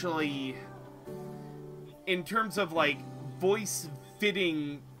actually, in terms of like voice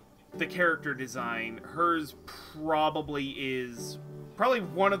fitting the character design, hers probably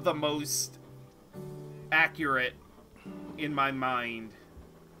one of the most accurate in my mind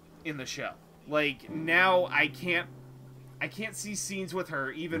in the show. Like, now I can't see scenes with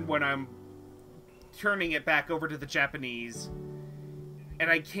her even when I'm turning it back over to the Japanese, and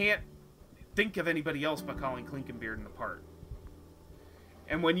I can't think of anybody else but Colleen Clinkenbeard in the part.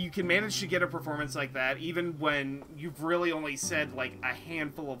 And when you can manage to get a performance like that, even when you've really only said like a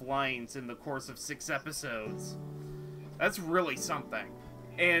handful of lines in the course of 6 episodes, that's really something.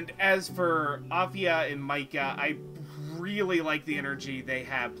 And as for Afia and Micah, I really like the energy they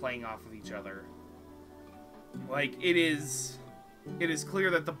have playing off of each other. Like, it is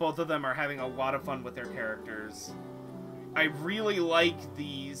clear that the both of them are having a lot of fun with their characters. I really like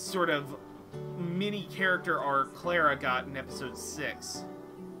the sort of mini character arc Clara got in episode 6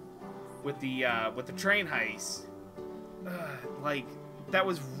 with the train heist. Like, that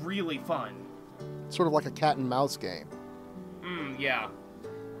was really fun. Sort of like a cat and mouse game. Yeah.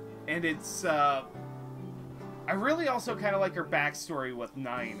 And it's I I really also kind of like her backstory with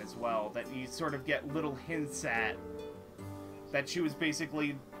Nine as well, that you sort of get little hints at that she was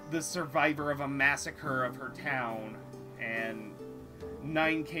basically the survivor of a massacre of her town, and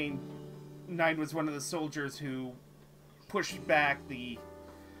Nine was one of the soldiers who pushed back the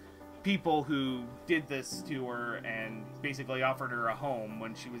people who did this to her and basically offered her a home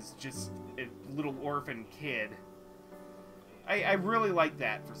when she was just a little orphan kid. I really like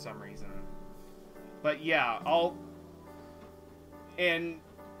that for some reason. But yeah, and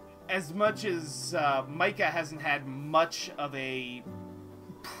as much as Micah hasn't had much of a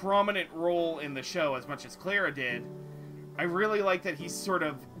prominent role in the show as much as Clara did, I really like that he's sort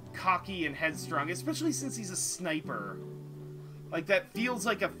of cocky and headstrong, especially since he's a sniper. Like, that feels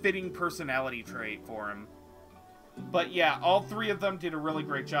like a fitting personality trait for him. But yeah, all three of them did a really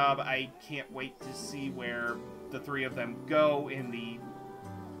great job. I can't wait to see where the three of them go in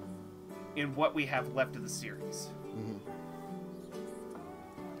what we have left of the series. Mm-hmm.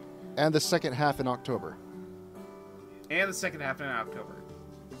 And the second half in October.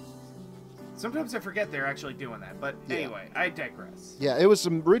 Sometimes I forget they're actually doing that, but anyway, I digress. Yeah, it was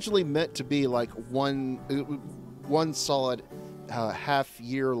originally meant to be like one solid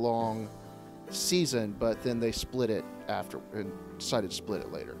half-year-long season, but then they split it after and decided to split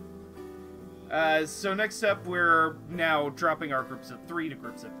it later. So next up, we're now dropping our groups of 3 to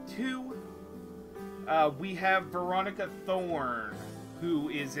groups of 2. We have Veronica Thorne, who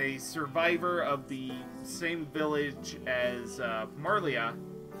is a survivor of the same village as Marlia,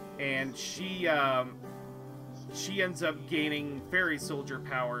 and she ends up gaining fairy soldier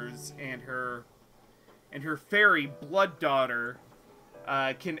powers, and her fairy blood daughter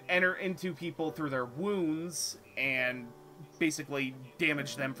can enter into people through their wounds and basically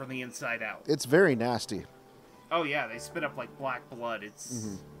damage them from the inside out. It's very nasty. Oh yeah, they spit up like black blood.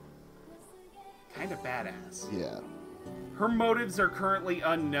 It's kind of badass. Yeah. Her motives are currently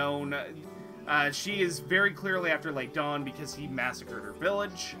unknown. She is very clearly after Late Dawn because he massacred her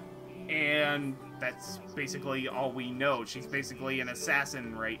village, and that's basically all we know. She's basically an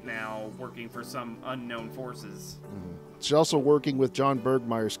assassin right now, working for some unknown forces. She's also working with John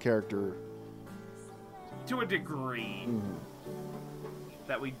Bergmeyer's character. To a degree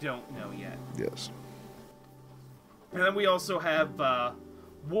that we don't know yet. Yes. And then we also have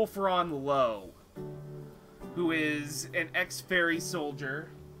Wolfron Lowe, who is an ex-fairy soldier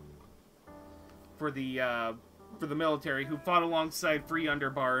for the military, who fought alongside Free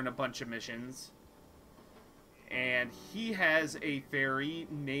Underbar in a bunch of missions. And he has a fairy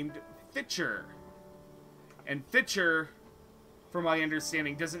named Fitcher. And Fitcher, from my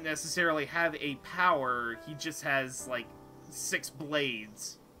understanding, doesn't necessarily have a power. He just has, like, 6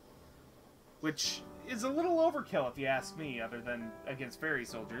 blades. Which is a little overkill, if you ask me, other than against fairy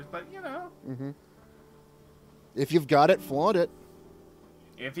soldiers. But, you know. Mm-hmm. If you've got it, flaunt it.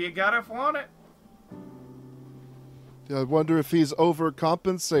 If you gotta flaunt it. I wonder if he's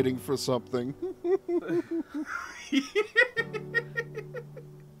overcompensating for something.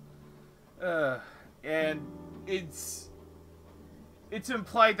 And it's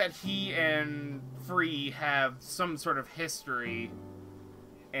implied that he and Free have some sort of history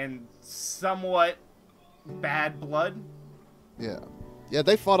and somewhat bad blood. Yeah. Yeah,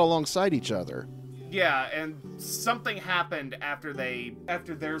 they fought alongside each other. Yeah, and something happened after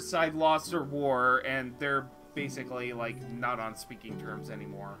their side lost their war, and they're basically, like, not on speaking terms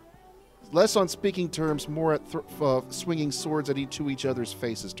anymore. Less on speaking terms, more at swinging swords at each other's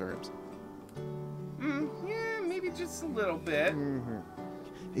faces terms. Yeah, maybe just a little bit. Mm-hmm.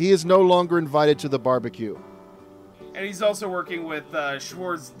 He is no longer invited to the barbecue. And he's also working with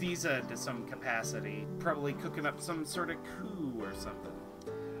Schwarz Diza to some capacity. Probably cooking up some sort of coup or something.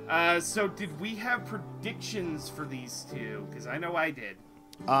 So did we have predictions for these two? Because I know I did.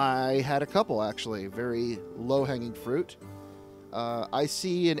 I had a couple, actually. Very low-hanging fruit. I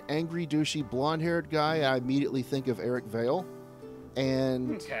see an angry, douchey, blonde-haired guy. I immediately think of Eric Vale.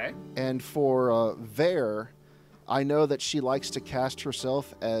 And for Vare, I know that she likes to cast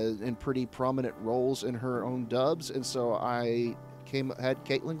herself in pretty prominent roles in her own dubs, and so I had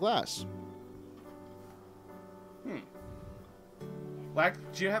Caitlin Glass. Black,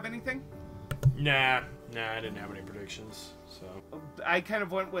 do you have anything? Nah, I didn't have any predictions. So I kind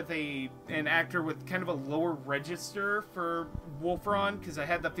of went with an actor with kind of a lower register for Wolfron, because I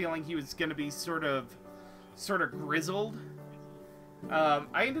had the feeling he was going to be sort of grizzled. I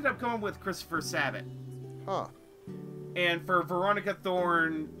ended up going with Christopher Sabat. Huh. And for Veronica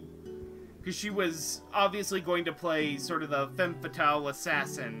Thorne, because she was obviously going to play sort of the femme fatale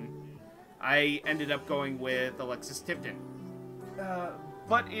assassin, I ended up going with Alexis Tipton.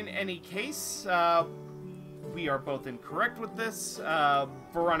 But in any case, we are both incorrect with this.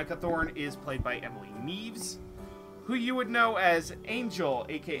 Veronica Thorne is played by Emily Neves, who you would know as Angel,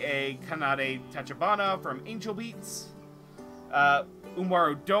 aka Kanade Tachibana from Angel Beats,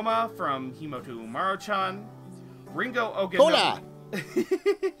 Umaru Doma from Himoto Umaru-chan, Ringo Ogino... Hola!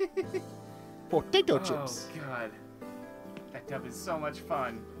 Potato chips. Oh, God. That dub is so much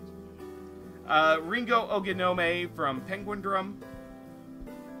fun. Ringo Oginome from Penguin Drum,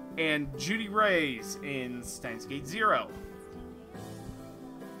 and Judy Reyes in Steins Gate Zero.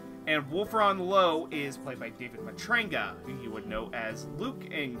 And Wolfron Lowe is played by David Matranga, who you would know as Luke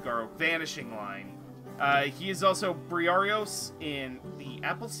in Garo Vanishing Line. He is also Briarios in the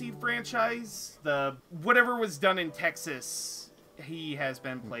Appleseed franchise. The whatever was done in Texas, he has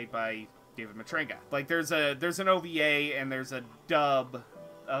been played by David Matranga. Like there's an OVA and there's a dub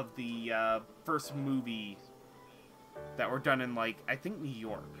of the first movie that were done in, like, I think New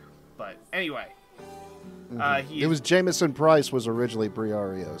York. But anyway, It was Jameson Price was originally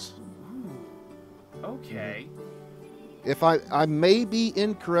Briarios. Okay. If I may be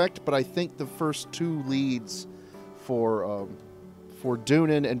incorrect, but I think the first two leads for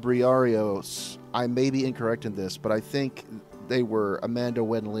Doonan and Briarios, I may be incorrect in this, but I think they were Amanda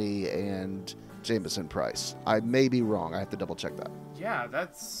Wenley and Jameson Price. I may be wrong. I have to double check that. Yeah,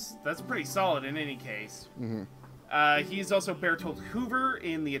 that's pretty solid in any case. Mm-hmm. He's also Bertolt Hoover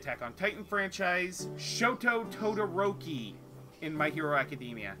in the Attack on Titan franchise, Shoto Todoroki in My Hero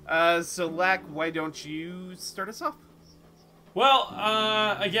Academia. So Lack, why don't you start us off? Well,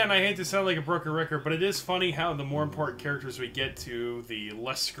 again, I hate to sound like a broken record, but it is funny how the more important characters we get to, the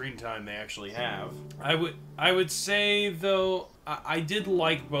less screen time they actually have. I would say, though, I did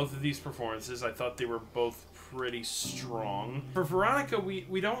like both of these performances. I thought they were both pretty strong. For Veronica,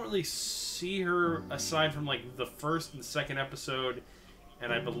 we don't really see her aside from, like, the first and second episode,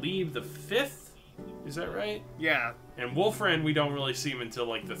 and I believe the fifth. Is that right? Yeah. And Wolfram, we don't really see him until,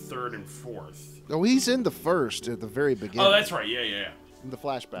 like, the third and fourth. Oh, he's in the first at the very beginning. Oh, that's right. Yeah. In the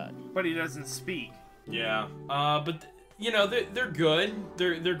flashback. But he doesn't speak. Yeah. But you know, they're good.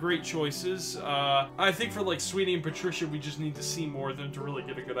 They're great choices. I think for, like, Sweetie and Patricia, we just need to see more of them to really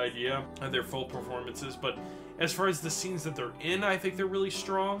get a good idea of their full performances. But as far as the scenes that they're in, I think they're really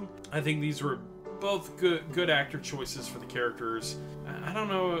strong. I think these were both good actor choices for the characters. I don't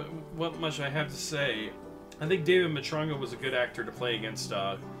know what much I have to say. I think David Matranga was a good actor to play against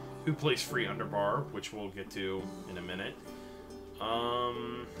who plays Free Underbar, which we'll get to in a minute.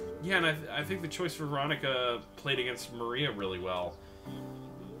 Yeah, and I think the choice for Veronica played against Maria really well.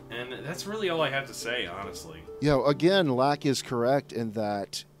 And that's really all I have to say, honestly. Again, Lack is correct in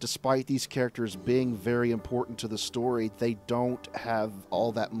that despite these characters being very important to the story, they don't have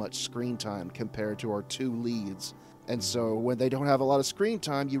all that much screen time compared to our two leads. And so when they don't have a lot of screen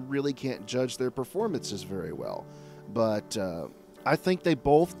time, you really can't judge their performances very well. But I think they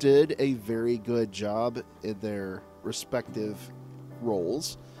both did a very good job in their respective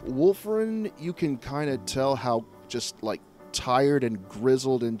roles. Wolfram, you can kind of tell how just, like, tired and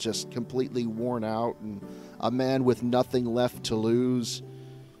grizzled and just completely worn out and a man with nothing left to lose.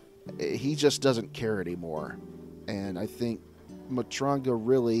 He just doesn't care anymore. And I think Matranga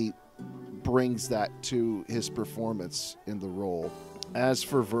really brings that to his performance in the role. As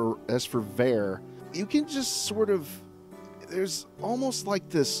for Vare, you can just sort of, there's almost like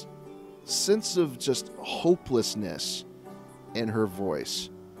this sense of just hopelessness in her voice.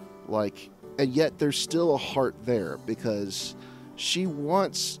 And yet there's still a heart there because she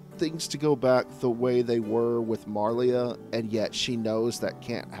wants things to go back the way they were with Marlia, and yet she knows that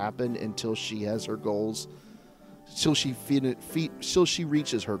can't happen until she has her goals, till she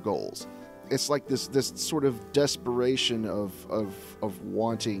reaches her goals. It's like this sort of desperation of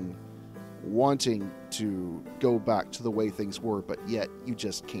wanting to go back to the way things were, but yet you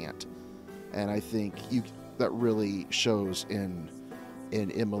just can't. And I think that really shows in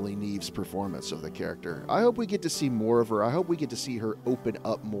Emily Neves' performance of the character. I hope we get to see more of her. I hope we get to see her open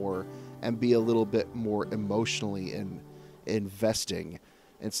up more and be a little bit more emotionally investing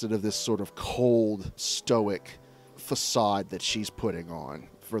instead of this sort of cold, stoic facade that she's putting on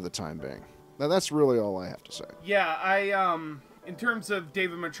for the time being. Now, that's really all I have to say. Yeah, in terms of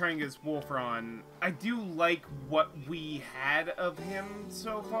David Matranga's Wolfram, I do like what we had of him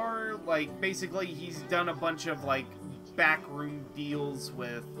so far. Like, basically, he's done a bunch of, like, backroom deals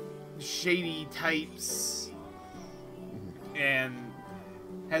with shady types and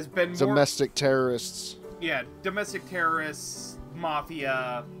has been domestic terrorists. Yeah, domestic terrorists,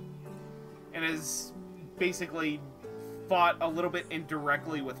 mafia, and has basically fought a little bit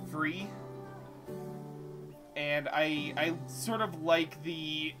indirectly with Free. and I sort of like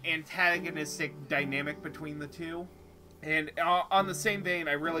the antagonistic dynamic between the two. And on the same vein,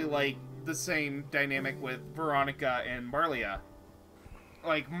 I really like the same dynamic with Veronica and Marlia.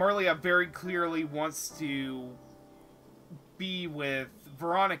 Like, Marlia very clearly wants to be with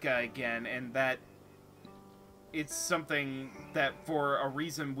Veronica again, and that it's something that, for a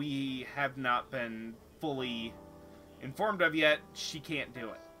reason we have not been fully informed of yet, she can't do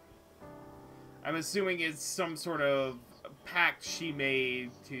it. I'm assuming it's some sort of pact she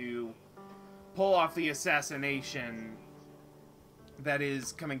made to pull off the assassination that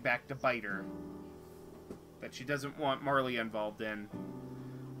is coming back to bite her, that she doesn't want Marley involved in.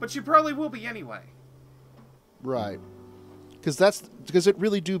 But she probably will be anyway. Right. Because it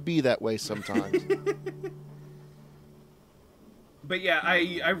really do be that way sometimes. But yeah,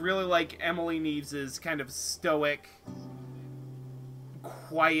 I really like Emily Neves' kind of stoic,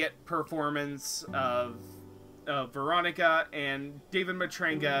 quiet performance of Veronica, and David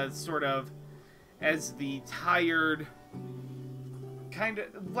Matranga sort of as the tired, kind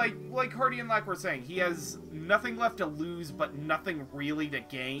of like Hardy and Lack were saying, he has nothing left to lose but nothing really to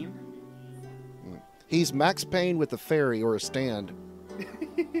gain. He's Max Payne with a fairy or a stand.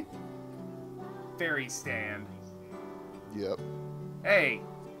 Fairy stand. Yep. Hey,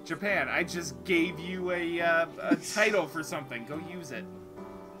 Japan, I just gave you a title for something. Go use it.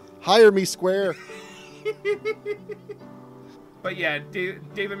 Hire me, Square. But yeah,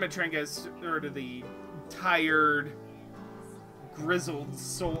 David Matranga is sort of the tired, grizzled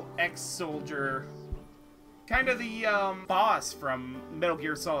ex-soldier, kind of the boss from Metal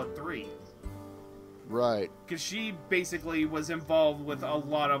Gear Solid 3. Right. Because she basically was involved with a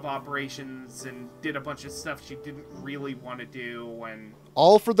lot of operations and did a bunch of stuff she didn't really want to do, and...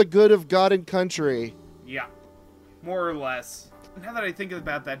 All for the good of God and country. Yeah, more or less. Now that I think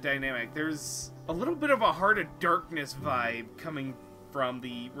about that dynamic, there's a little bit of a Heart of Darkness vibe coming from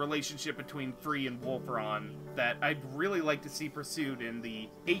the relationship between Free and Wolfron that I'd really like to see pursued in the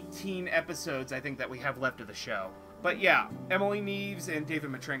 18 episodes I think that we have left of the show. But yeah, Emily Neves and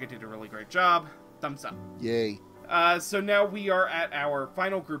David Matranga did a really great job. Thumbs up. Yay. So now we are at our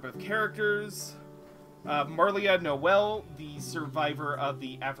final group of characters. Marlia Noel, the survivor of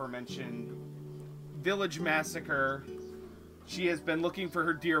the aforementioned village massacre. She has been looking for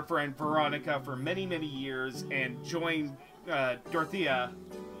her dear friend Veronica for many, many years and joined Dorothea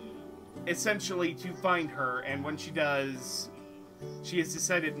essentially to find her. And when she does, she has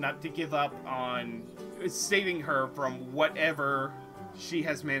decided not to give up on saving her from whatever she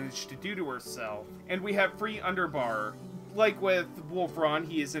has managed to do to herself. And we have Free Underbar. Like with Wolfron,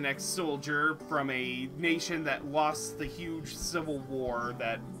 he is an ex-soldier from a nation that lost the huge civil war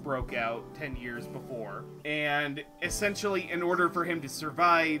that broke out 10 years before. And essentially, in order for him to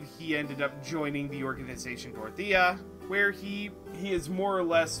survive, he ended up joining the organization Dorothea, where he is more or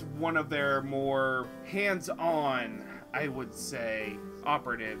less one of their more hands-on, I would say,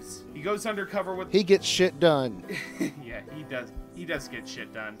 operatives. He goes undercover with... He gets shit done. Yeah, he does. He does get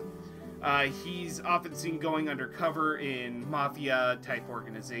shit done. He's often seen going undercover in mafia-type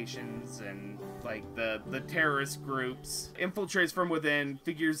organizations and, like, the terrorist groups. Infiltrates from within,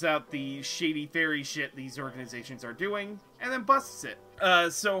 figures out the shady fairy shit these organizations are doing, and then busts it.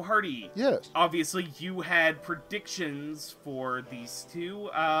 So, Hardy. Yes. Obviously, you had predictions for these two.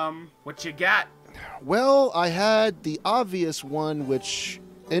 What you got? Well, I had the obvious one, which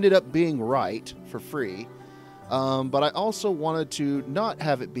ended up being right for Free. But I also wanted to not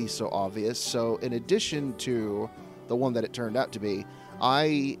have it be so obvious. So in addition to the one that it turned out to be,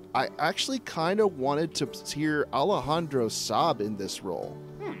 I actually kind of wanted to hear Alejandro Saab in this role.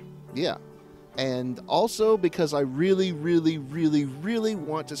 Yeah. And also because I really, really, really, really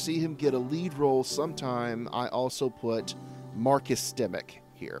want to see him get a lead role sometime, I also put Marcus Stimick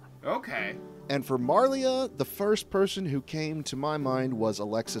here. Okay. And for Marlia, the first person who came to my mind was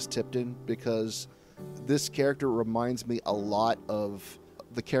Alexis Tipton, because this character reminds me a lot of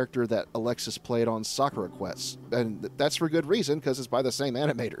the character that Alexis played on Sakura Quest. And that's for good reason, because it's by the same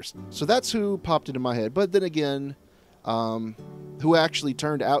animators. So that's who popped into my head. But then again, who actually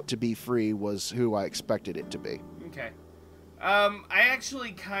turned out to be Free was who I expected it to be. Okay. I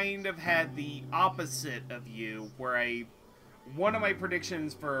actually kind of had the opposite of you, where one of my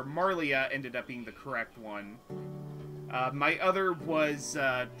predictions for Marlia ended up being the correct one. My other was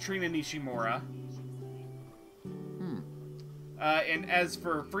Trina Nishimura. And as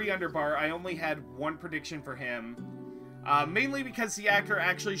for Free Underbar, I only had one prediction for him, mainly because the actor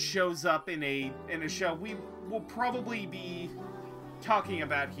actually shows up in a show we will probably be talking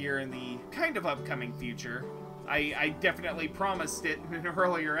about here in the kind of upcoming future. I definitely promised it in an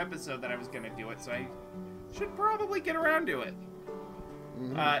earlier episode that I was going to do it, so I should probably get around to it.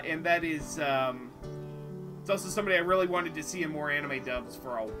 And that is, it's also somebody I really wanted to see in more anime dubs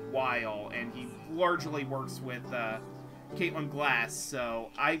for a while, and he largely works with Caitlin Glass, so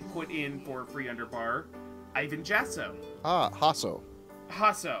I put in for Free Underbar Ivan Jasso. Hasso.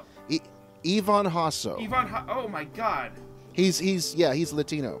 Hasso. Ivan Hasso. Oh my god. He's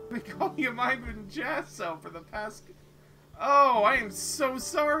Latino. I've been calling him Ivan Jasso for the past... Oh, I am so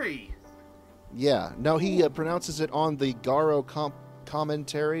sorry. Yeah, no, he pronounces it on the Garo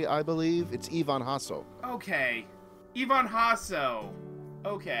commentary, I believe. It's Ivan Hasso. Okay. Ivan Hasso.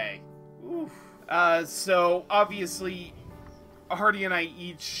 Okay. Oof. So, obviously, Hardy and I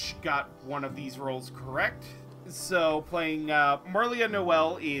each got one of these roles correct. So, playing Marlia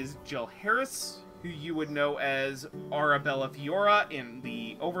Noel is Jill Harris, who you would know as Arabella Fiora in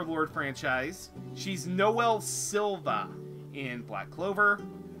the Overlord franchise. She's Noel Silva in Black Clover,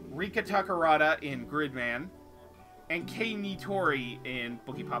 Rika Takarada in Gridman, and Kei Nitori in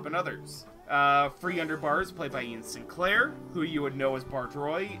Boogie Pop and Others. Free Underbar is played by Ian Sinclair, who you would know as Bart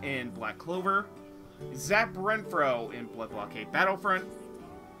Roy in Black Clover, Zap Renfro in Blood Blockade Battlefront,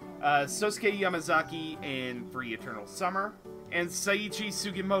 Sosuke Yamazaki in Free Eternal Summer, and Saiichi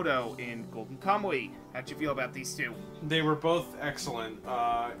Sugimoto in Golden Kamuy. How'd you feel about these two? They were both excellent.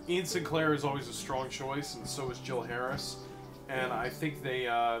 Ian Sinclair is always a strong choice, and so is Jill Harris. And I think they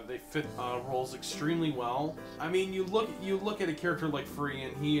fit roles extremely well. I mean, you look at a character like Free,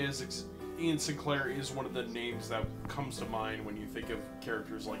 and Ian Sinclair is one of the names that comes to mind when you think of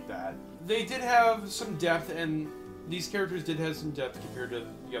characters like that. They did have some depth, and these characters did have some depth compared to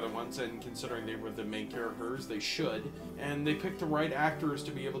the other ones, and considering they were the main characters, they should. And they picked the right actors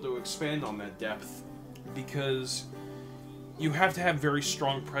to be able to expand on that depth, because you have to have very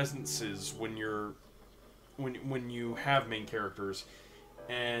strong presences when you have main characters.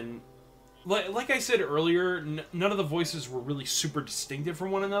 And like I said earlier, none of the voices were really super distinctive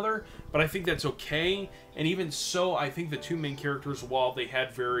from one another, but I think that's okay. And even so, I think the two main characters, while they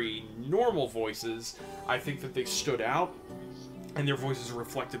had very normal voices, I think that they stood out, and their voices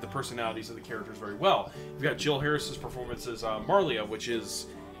reflected the personalities of the characters very well. You've got Jill Harris's performance as Marlia, which is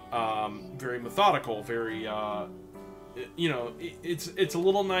very methodical, very it's a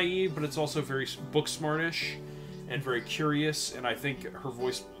little naive, but it's also very book smartish and very curious, and I think her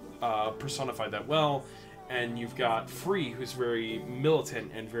voice personified that well. And you've got Free, who's very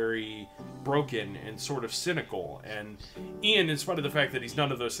militant and very broken and sort of cynical. And Ian, in spite of the fact that he's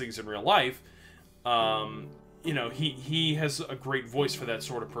none of those things in real life, he has a great voice for that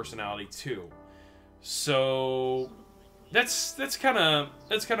sort of personality too. So that's kind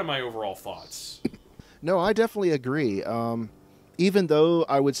of my overall thoughts. No, I definitely agree. Even though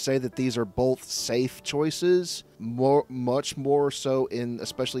I would say that these are both safe choices, much more so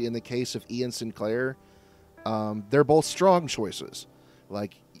especially in the case of Ian Sinclair, they're both strong choices.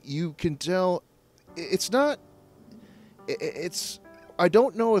 Like, you can tell, I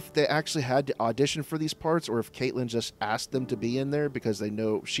don't know if they actually had to audition for these parts or if Caitlin just asked them to be in there because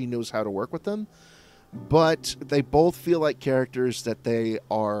she knows how to work with them. But they both feel like characters that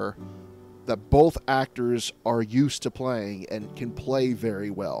both actors are used to playing and can play very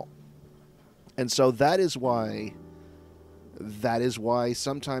well. And so that is why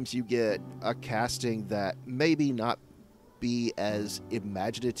sometimes you get a casting that maybe not be as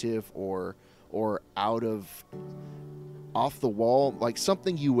imaginative or off the wall, like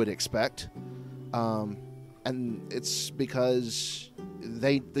something you would expect. And it's because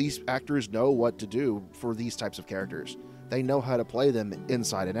these actors know what to do for these types of characters. They know how to play them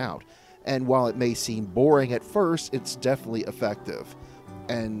inside and out. And while it may seem boring at first, it's definitely effective.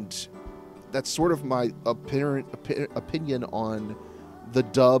 And that's sort of my opinion on the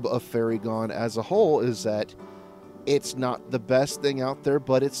dub of Fairy Gone as a whole, is that it's not the best thing out there,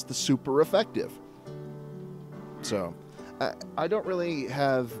 but it's the super effective. So I don't really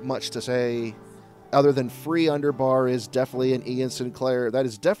have much to say other than Free Underbar is definitely an Ian Sinclair. That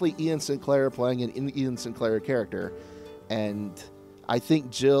is definitely Ian Sinclair playing an Ian Sinclair character. And I think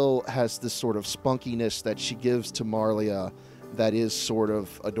Jill has this sort of spunkiness that she gives to Marlia that is sort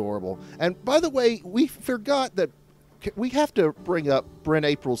of adorable. And by the way, we forgot that we have to bring up Bryn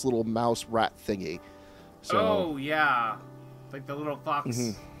April's little mouse rat thingy. So, oh, yeah. Like the little fox.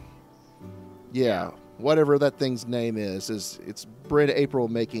 Mm-hmm. Yeah, whatever that thing's name is it's Bryn April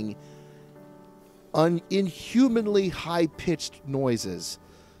making inhumanly high-pitched noises.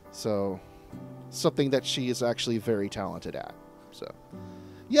 So, something that she is actually very talented at. So,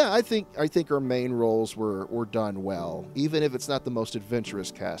 yeah, I think her main roles were done well, even if it's not the most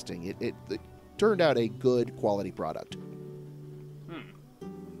adventurous casting. It turned out a good quality product.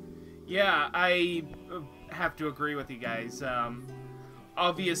 Yeah, have to agree with you guys.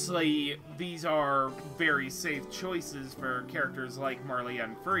 Obviously, these are very safe choices for characters like Marley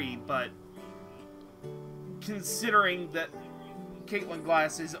and Free, but considering that Caitlin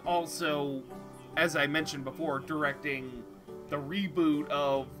Glass is also, as I mentioned before, directing the reboot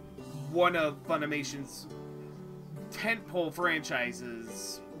of one of Funimation's tentpole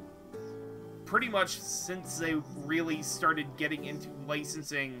franchises, pretty much since they really started getting into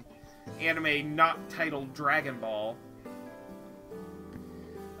licensing anime not titled Dragon Ball.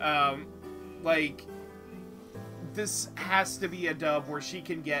 Like, this has to be a dub where she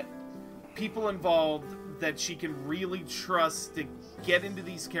can get people involved that she can really trust to get into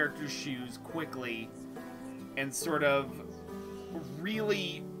these characters' shoes quickly and sort of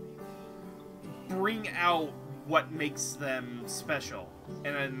really bring out what makes them special.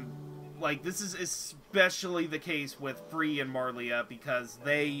 And like, this is especially the case with Free and Marlia, because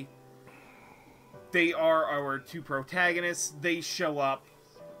they are our two protagonists. They show up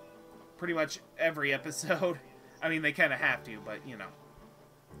pretty much every episode. I mean, they kind of have to, but you know.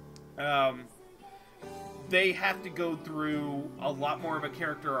 They have to go through a lot more of a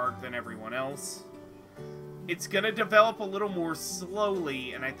character arc than everyone else. It's gonna develop a little more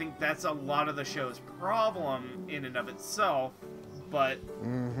slowly, and I think that's a lot of the show's problem in and of itself, but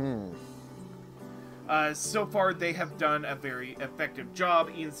so far they have done a very effective job.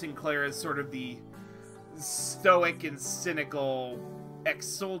 Ian Sinclair is sort of the stoic and cynical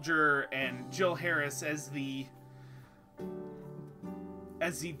ex-soldier, and Jill Harris as the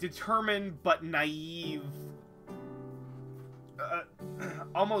determined but naive,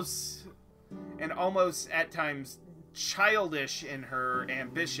 almost at times childish in her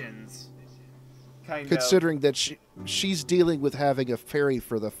ambitions. Considering that she's dealing with having a fairy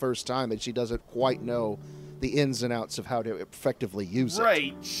for the first time, and she doesn't quite know the ins and outs of how to effectively use it.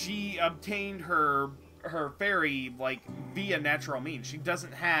 Right, she obtained her fairy like via natural means. She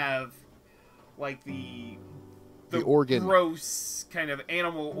doesn't have like the organ, gross kind of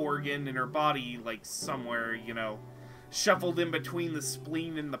animal organ in her body, like somewhere, you know, shuffled in between the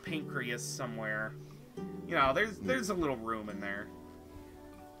spleen and the pancreas somewhere. You know, there's a little room in there.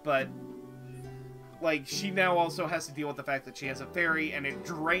 But like, she now also has to deal with the fact that she has a fairy, and it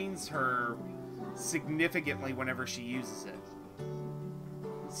drains her significantly whenever she uses it.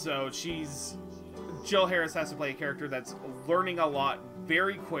 So Jill Harris has to play a character that's learning a lot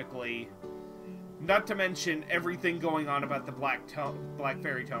very quickly. Not to mention everything going on about the Black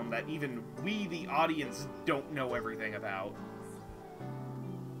Fairy Tome that even we, the audience, don't know everything about.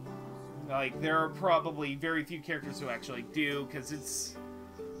 Like, there are probably very few characters who actually do, because it's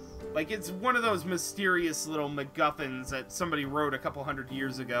one of those mysterious little MacGuffins that somebody wrote a couple hundred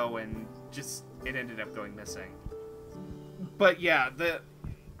years ago and just, it ended up going missing. But yeah,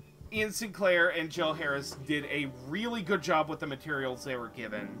 Ian Sinclair and Jill Harris did a really good job with the materials they were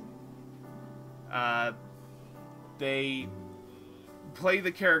given. They play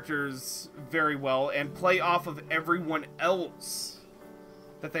the characters very well and play off of everyone else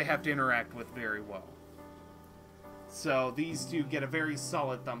that they have to interact with very well. So these two get a very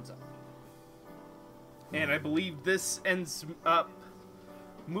solid thumbs up. And I believe this ends up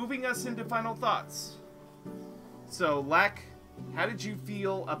moving us into final thoughts. So, Lack, how did you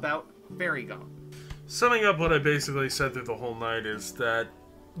feel about Fairy Gone? Summing up what I basically said through the whole night is that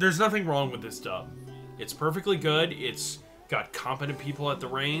there's nothing wrong with this dub. It's perfectly good. It's got competent people at the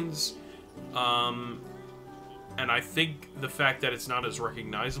reins. And I think the fact that it's not as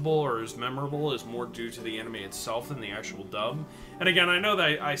recognizable or as memorable is more due to the anime itself than the actual dub. And again, I know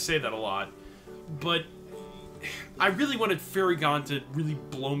that I say that a lot, but I really wanted Fairy Gone to really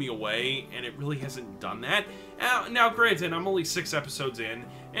blow me away, and it really hasn't done that. Now, granted, I'm only 6 episodes in,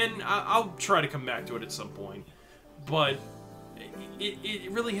 and I'll try to come back to it at some point, but it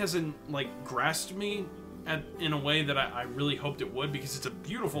really hasn't, like, grasped me in a way that I really hoped it would, because it's a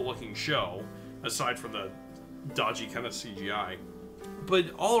beautiful-looking show, aside from the dodgy kind of CGI.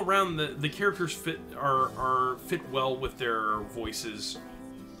 But all around, the characters fit well with their voices.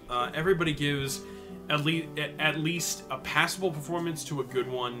 Everybody gives at least a passable performance to a good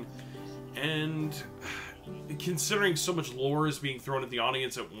one, and considering so much lore is being thrown at the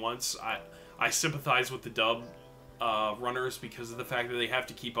audience at once, I sympathize with the dub runners because of the fact that they have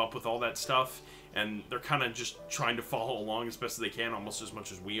to keep up with all that stuff, and they're kind of just trying to follow along as best as they can, almost as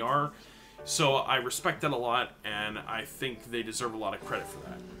much as we are. So I respect that a lot, and I think they deserve a lot of credit for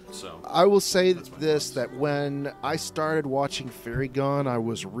that. So I will say that when I started watching Fairy Gone, I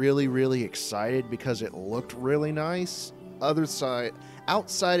was really, really excited because it looked really nice.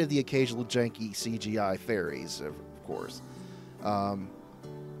 Outside of the occasional janky CGI fairies, of course.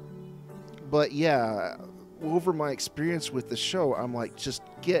 But yeah, over my experience with the show, I'm like, just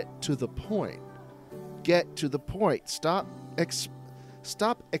get to the point. Get to the point. Stop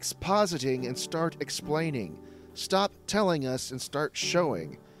expositing and start explaining. Stop telling us and start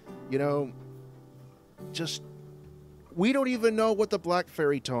showing. You know, just, we don't even know what the Black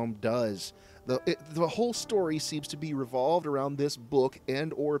Fairy Tome does. The whole story seems to be revolved around this book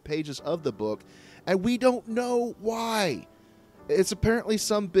and or pages of the book, and we don't know why. It's apparently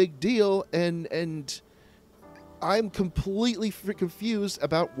some big deal, and I'm completely confused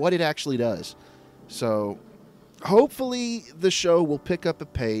about what it actually does. So, hopefully the show will pick up a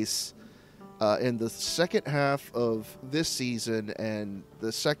pace in the second half of this season and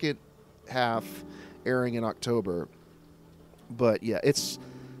the second half airing in October. But yeah,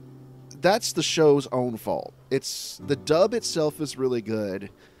 that's the show's own fault. The dub itself is really good,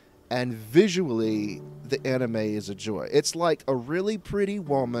 and visually the anime is a joy. It's like a really pretty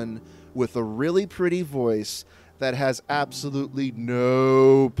woman with a really pretty voice that has absolutely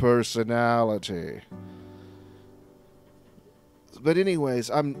no personality. But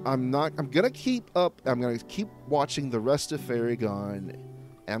anyways, I'm gonna keep watching the rest of Fairy Gone,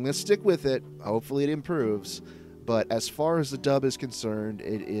 and I'm gonna stick with it. Hopefully it improves. But as far as the dub is concerned,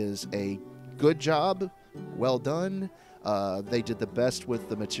 it is a good job, well done. They did the best with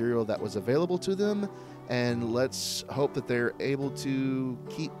the material that was available to them, and let's hope that they're able to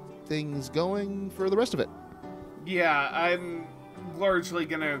keep things going for the rest of it. Yeah, I'm largely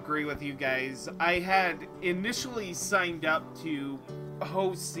going to agree with you guys. I had initially signed up to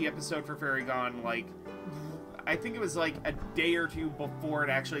host the episode for Fairy Gone, I think it was a day or two before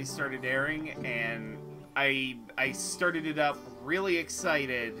it actually started airing, and I started it up really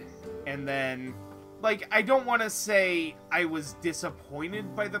excited, and then, I don't want to say I was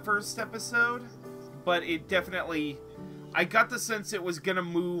disappointed by the first episode, but it definitely, I got the sense it was going to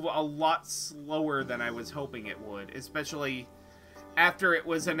move a lot slower than I was hoping it would, especially after it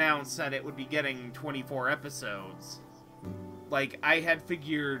was announced that it would be getting 24 episodes. I had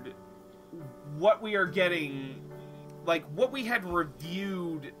figured what we are getting, what we had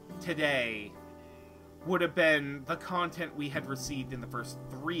reviewed today would have been the content we had received in the first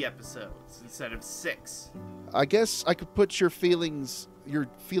 3 episodes instead of 6. I guess I could put your feelings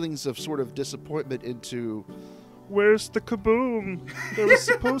of sort of disappointment into, where's the kaboom? There was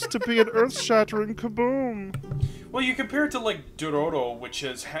supposed to be an earth-shattering kaboom. Well, you compare it to Dororo, which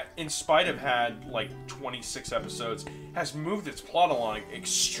has, in spite of had 26 episodes, has moved its plot along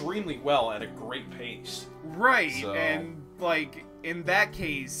extremely well at a great pace. Right, So... and in that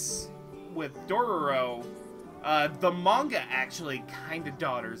case, with Dororo, the manga actually kind of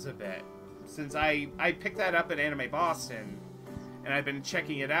daughters a bit, since I picked that up at Anime Boston, and I've been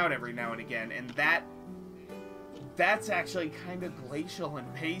checking it out every now and again, and that's actually kind of glacial in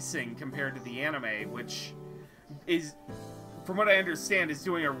pacing compared to the anime, which is, from what I understand, is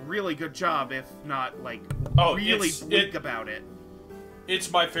doing a really good job, if not really bleak about it.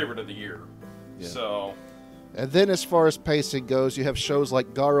 It's my favorite of the year. Yeah. So... And then as far as pacing goes, you have shows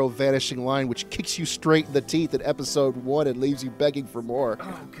like Garo Vanishing Line, which kicks you straight in the teeth in episode 1 and leaves you begging for more.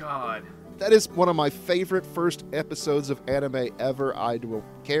 Oh, God. That is one of my favorite first episodes of anime ever. I don't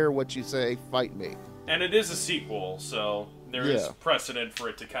care what you say, fight me. And it is a sequel, so there is precedent for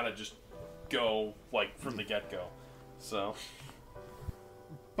it to kind of just go, from the get-go. So...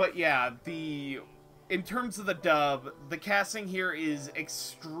 But yeah, in terms of the dub, the casting here is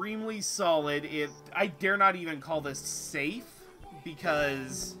extremely solid. I dare not even call this safe,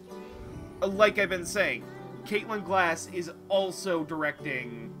 because, like I've been saying, Caitlin Glass is also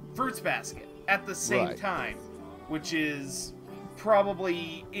directing Fruits Basket at the same time, which is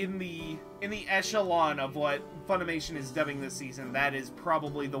probably in the echelon of what Funimation is dubbing this season. That is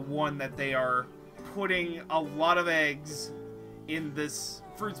probably the one that they are putting a lot of eggs in this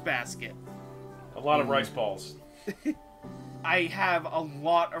Fruits Basket. A lot of rice balls. I have a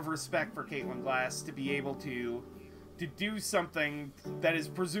lot of respect for Caitlin Glass to be able to do something that is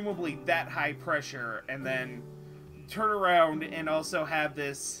presumably that high pressure and then turn around and also have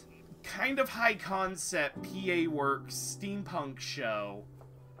this kind of high concept PA Works steampunk show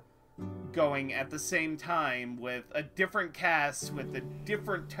going at the same time with a different cast, with a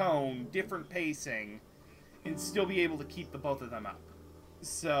different tone, different pacing, and still be able to keep the both of them up.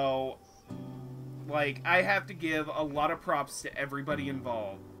 So... I have to give a lot of props to everybody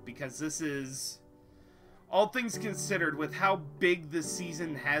involved, because this is, all things considered, with how big this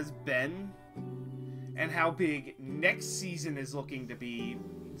season has been, and how big next season is looking to be,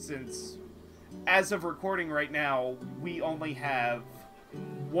 since, as of recording right now, we only have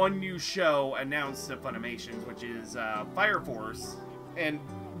one new show announced at Funimation, which is Fire Force, and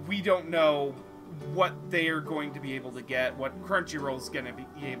we don't know what they are going to be able to get, what Crunchyroll's going to be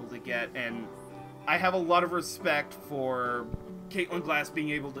able to get, and I have a lot of respect for Caitlin Glass being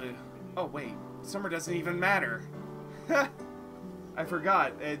able to... Oh, wait. Summer doesn't even matter. I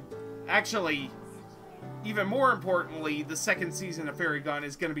forgot. Actually, even more importantly, the second season of Fairy Gun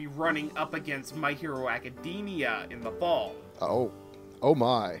is going to be running up against My Hero Academia in the fall. Oh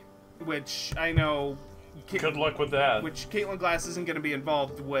my. Which I know... Good luck with that. Which Caitlin Glass isn't going to be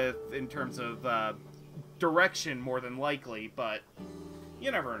involved with in terms of direction, more than likely, but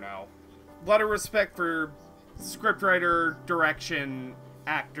you never know. A lot of respect for scriptwriter, direction,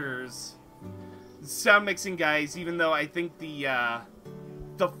 actors, sound mixing guys, even though I think the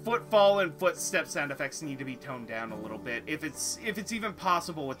footfall and footstep sound effects need to be toned down a little bit, if it's even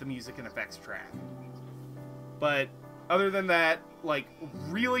possible with the music and effects track. But other than that, like,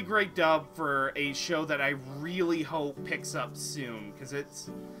 really great dub for a show that I really hope picks up soon, because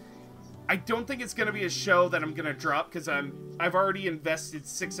I don't think it's going to be a show that I'm going to drop, because I've already invested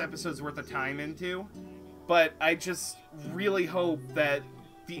 6 episodes worth of time into, but I just really hope that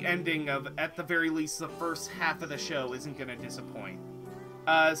the ending of, at the very least, the first half of the show isn't going to disappoint.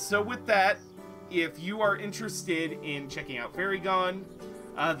 So with that, if you are interested in checking out Fairy Gone,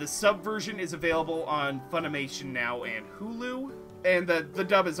 the sub version is available on Funimation Now and Hulu, and the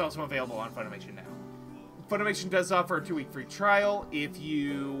dub is also available on Funimation Now. Funimation does offer a 2-week free trial. If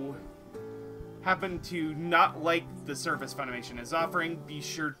you happen to not like the service Funimation is offering, be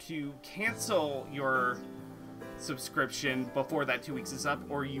sure to cancel your subscription before that 2 weeks is up,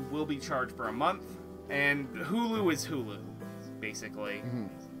 or you will be charged for a month. And Hulu is Hulu, basically. Mm-hmm.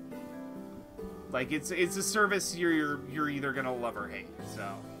 Like, it's a service you're either gonna love or hate,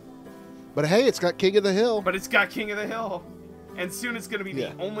 so. But hey, it's got King of the Hill. But it's got King of the Hill. And soon it's gonna be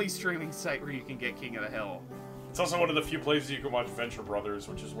the only streaming site where you can get King of the Hill. It's also one of the few places you can watch Venture Brothers,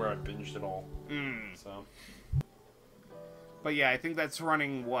 which is where I binged it all. So. But yeah, I think that's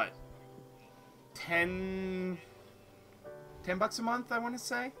running, what? 10 bucks a month, I want to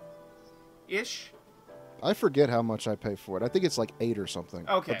say? Ish? I forget how much I pay for it. I think it's like 8 or something.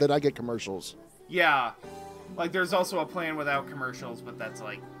 Okay. But then I get commercials. Yeah. Like, there's also a plan without commercials, but that's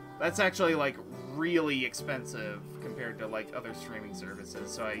actually, like, really expensive compared to, like, other streaming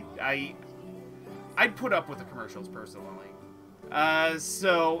services. So I'd put up with the commercials, personally.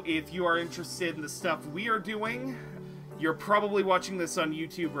 So if you are interested in the stuff we are doing, you're probably watching this on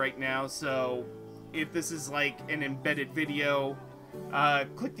YouTube right now, so if this is, like, an embedded video,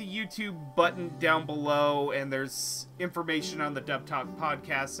 click the YouTube button down below, and there's information on the Dub Talk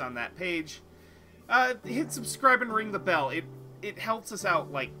podcast on that page. Hit subscribe and ring the bell. It helps us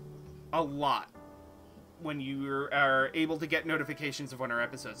out, like, a lot when you are able to get notifications of when our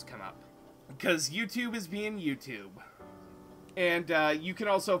episodes come up. Because YouTube is being YouTube. And you can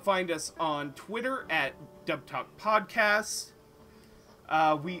also find us on Twitter at Dub Talk Podcast.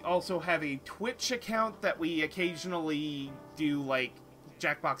 We also have a Twitch account that we occasionally do, like,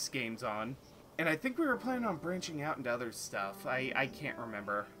 Jackbox games on. And I think we were planning on branching out into other stuff. I can't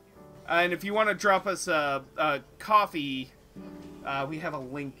remember. And if you want to drop us a coffee, we have a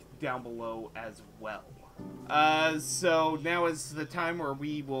link down below as well. So now is the time where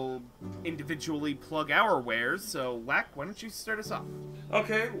we will individually plug our wares. So, Lack, why don't you start us off?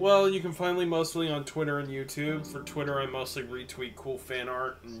 Okay, well, you can find me mostly on Twitter and YouTube. For Twitter, I mostly retweet cool fan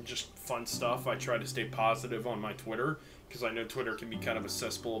art and just fun stuff. I try to stay positive on my Twitter, because I know Twitter can be kind of a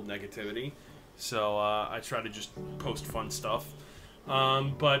cesspool of negativity. So, I try to just post fun stuff.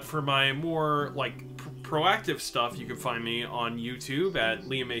 But for my more, like, proactive stuff, you can find me on YouTube at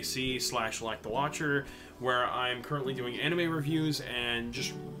liamac/LikeTheWatcher, where I'm currently doing anime reviews and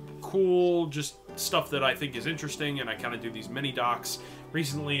just cool, just stuff that I think is interesting, and I kind of do these mini docs.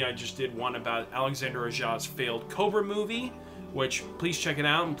 Recently, I just did one about Alexander Aja's failed Cobra movie, which, please check it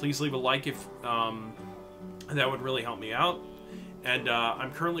out, and please leave a like if, that would really help me out. And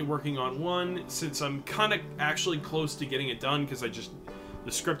I'm currently working on one, since I'm kind of actually close to getting it done, because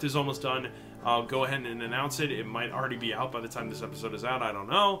the script is almost done. I'll go ahead and announce it. It might already be out by the time this episode is out, I don't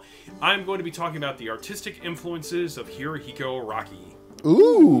know. I'm going to be talking about the artistic influences of Hirohiko Araki.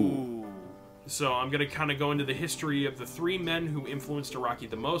 Ooh! So I'm going to kind of go into the history of the 3 men who influenced Araki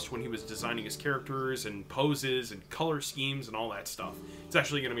the most when he was designing his characters and poses and color schemes and all that stuff. It's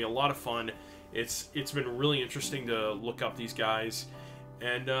actually going to be a lot of fun. It's been really interesting to look up these guys.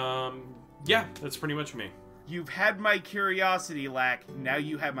 And, yeah, that's pretty much me. You've had my curiosity, Lack. Now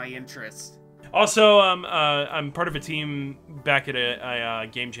you have my interest. Also, I'm part of a team back at a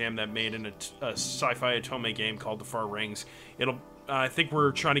game jam that made a sci-fi otome game called The Far Rings. I think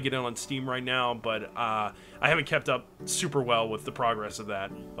we're trying to get it on Steam right now, but I haven't kept up super well with the progress of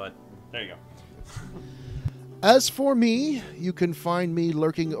that. But there you go. As for me, you can find me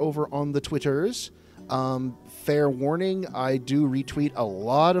lurking over on the Twitters. Fair warning, I do retweet a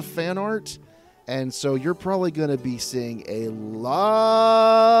lot of fan art, and so you're probably going to be seeing a lot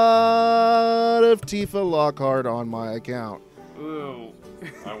of Tifa Lockhart on my account. Ooh,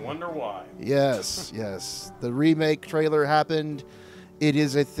 I wonder why. Yes, yes. The remake trailer happened. It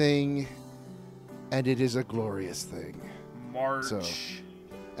is a thing, and it is a glorious thing. March.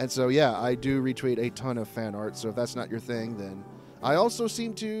 So yeah, I do retweet a ton of fan art, so if that's not your thing, then I also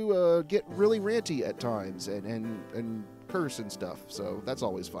seem to get really ranty at times and curse and stuff, so that's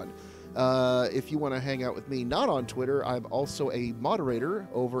always fun. If you want to hang out with me not on Twitter, I'm also a moderator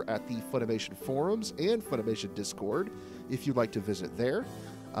over at the Funimation forums and Funimation Discord, if you'd like to visit there.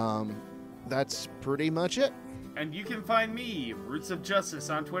 That's pretty much it. And you can find me, Roots of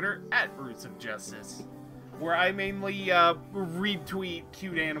Justice, on Twitter at Roots of Justice, where I mainly retweet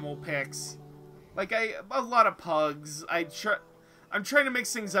cute animal pics. Like, a lot of pugs. I'm trying to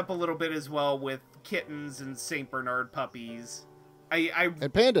mix things up a little bit as well with kittens and St. Bernard puppies. And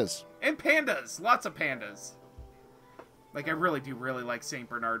pandas. And pandas. Lots of pandas. Like, I really do like St.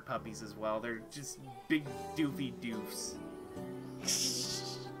 Bernard puppies as well. They're just big doofy doofs.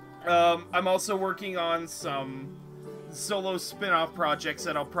 I'm also working on some solo spin-off projects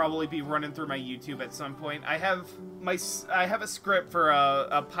that I'll probably be running through my YouTube at some point. I have a script for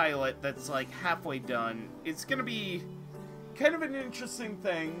a pilot that's like halfway done. It's gonna be kind of an interesting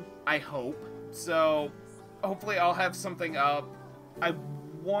thing, I hope. So hopefully I'll have something up. I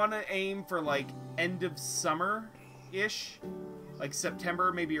want to aim for like end of summer-ish, like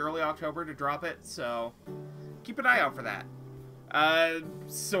September, maybe early October to drop it. So keep an eye out for that.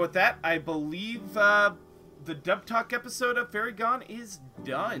 So with that, I believe the Dub Talk episode of Fairy Gone is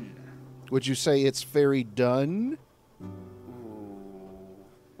done. Would you say it's very done?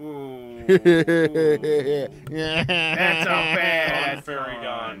 Ooh. That's a bad Fairy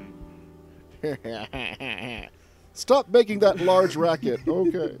Gone. Stop making that large racket.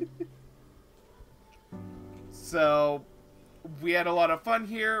 Okay. So, we had a lot of fun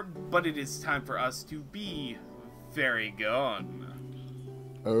here, but it is time for us to be very gone.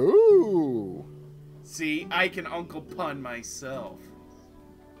 Oh. See, I can Uncle Pun myself.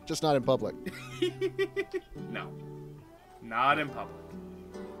 Just not in public. No, not in public.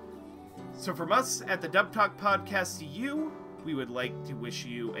 So from us at the Dub Talk Podcast to you, we would like to wish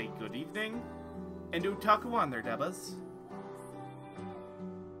you a good evening, and otaku on there, Debbas.